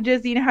their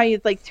packages, you know how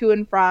it's like to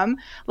and from?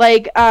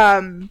 Like,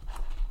 to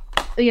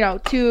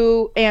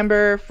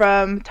Amber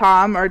from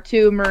Tom or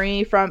to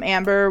Marie from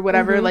Amber,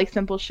 whatever, like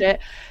simple shit.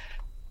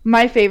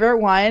 My favorite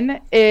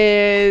one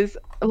is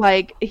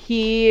like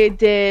he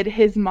did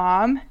his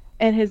mom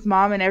and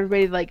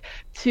everybody like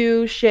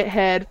to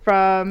shithead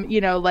from,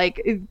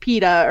 like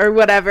PETA or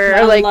whatever.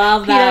 I or like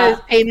love PETA that. is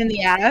pain in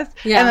the ass.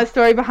 Yeah. And the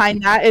story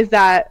behind that is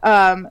that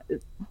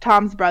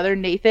Tom's brother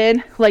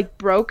Nathan like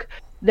broke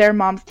their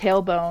mom's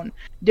tailbone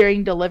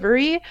during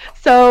delivery.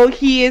 So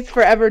he is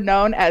forever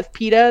known as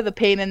PETA, the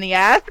pain in the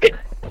ass.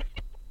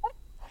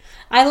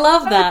 I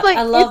love that. Like,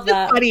 I love it's just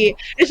that. Funny.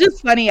 It's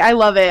just funny. I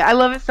love it. I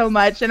love it so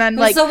much. And I'm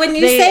like, so when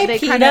you say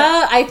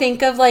PETA, I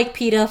think of like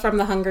PETA from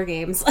the Hunger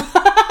Games.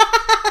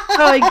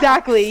 Oh,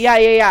 exactly.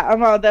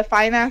 Yeah. The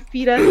fine ass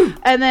PETA.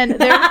 And then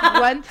there's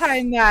one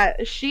time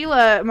that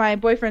Sheila, my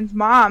boyfriend's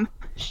mom,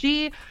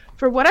 she,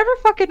 for whatever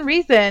fucking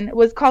reason,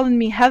 was calling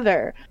me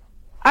Heather.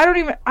 I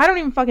don't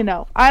even fucking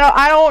know.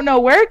 I don't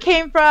know where it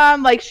came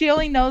from. Like, she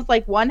only knows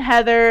like one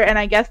Heather, and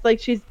I guess like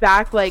she's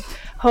back like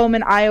home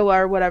in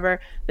Iowa or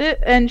whatever.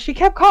 And she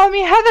kept calling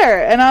me Heather,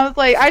 and I was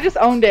like, I just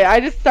owned it. I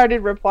just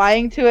started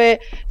replying to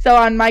it. So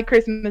on my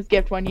Christmas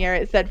gift one year,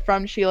 it said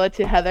from Sheila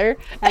to Heather.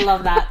 I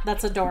love that.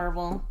 That's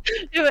adorable.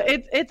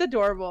 It's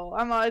adorable.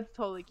 It's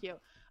totally cute.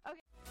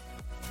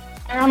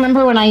 I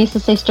remember when I used to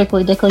say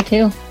Strictly Dickly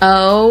too.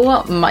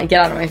 Oh my,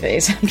 get out of my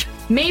face.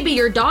 Maybe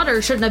your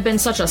daughter shouldn't have been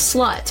such a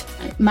slut.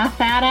 My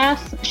fat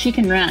ass, she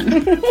can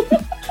run.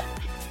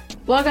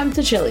 Welcome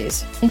to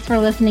Chili's. Thanks for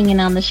listening in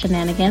on the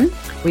shenanigans.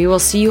 We will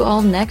see you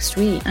all next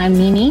week. I'm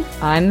Mimi.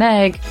 I'm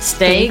Meg.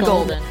 Stay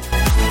golden.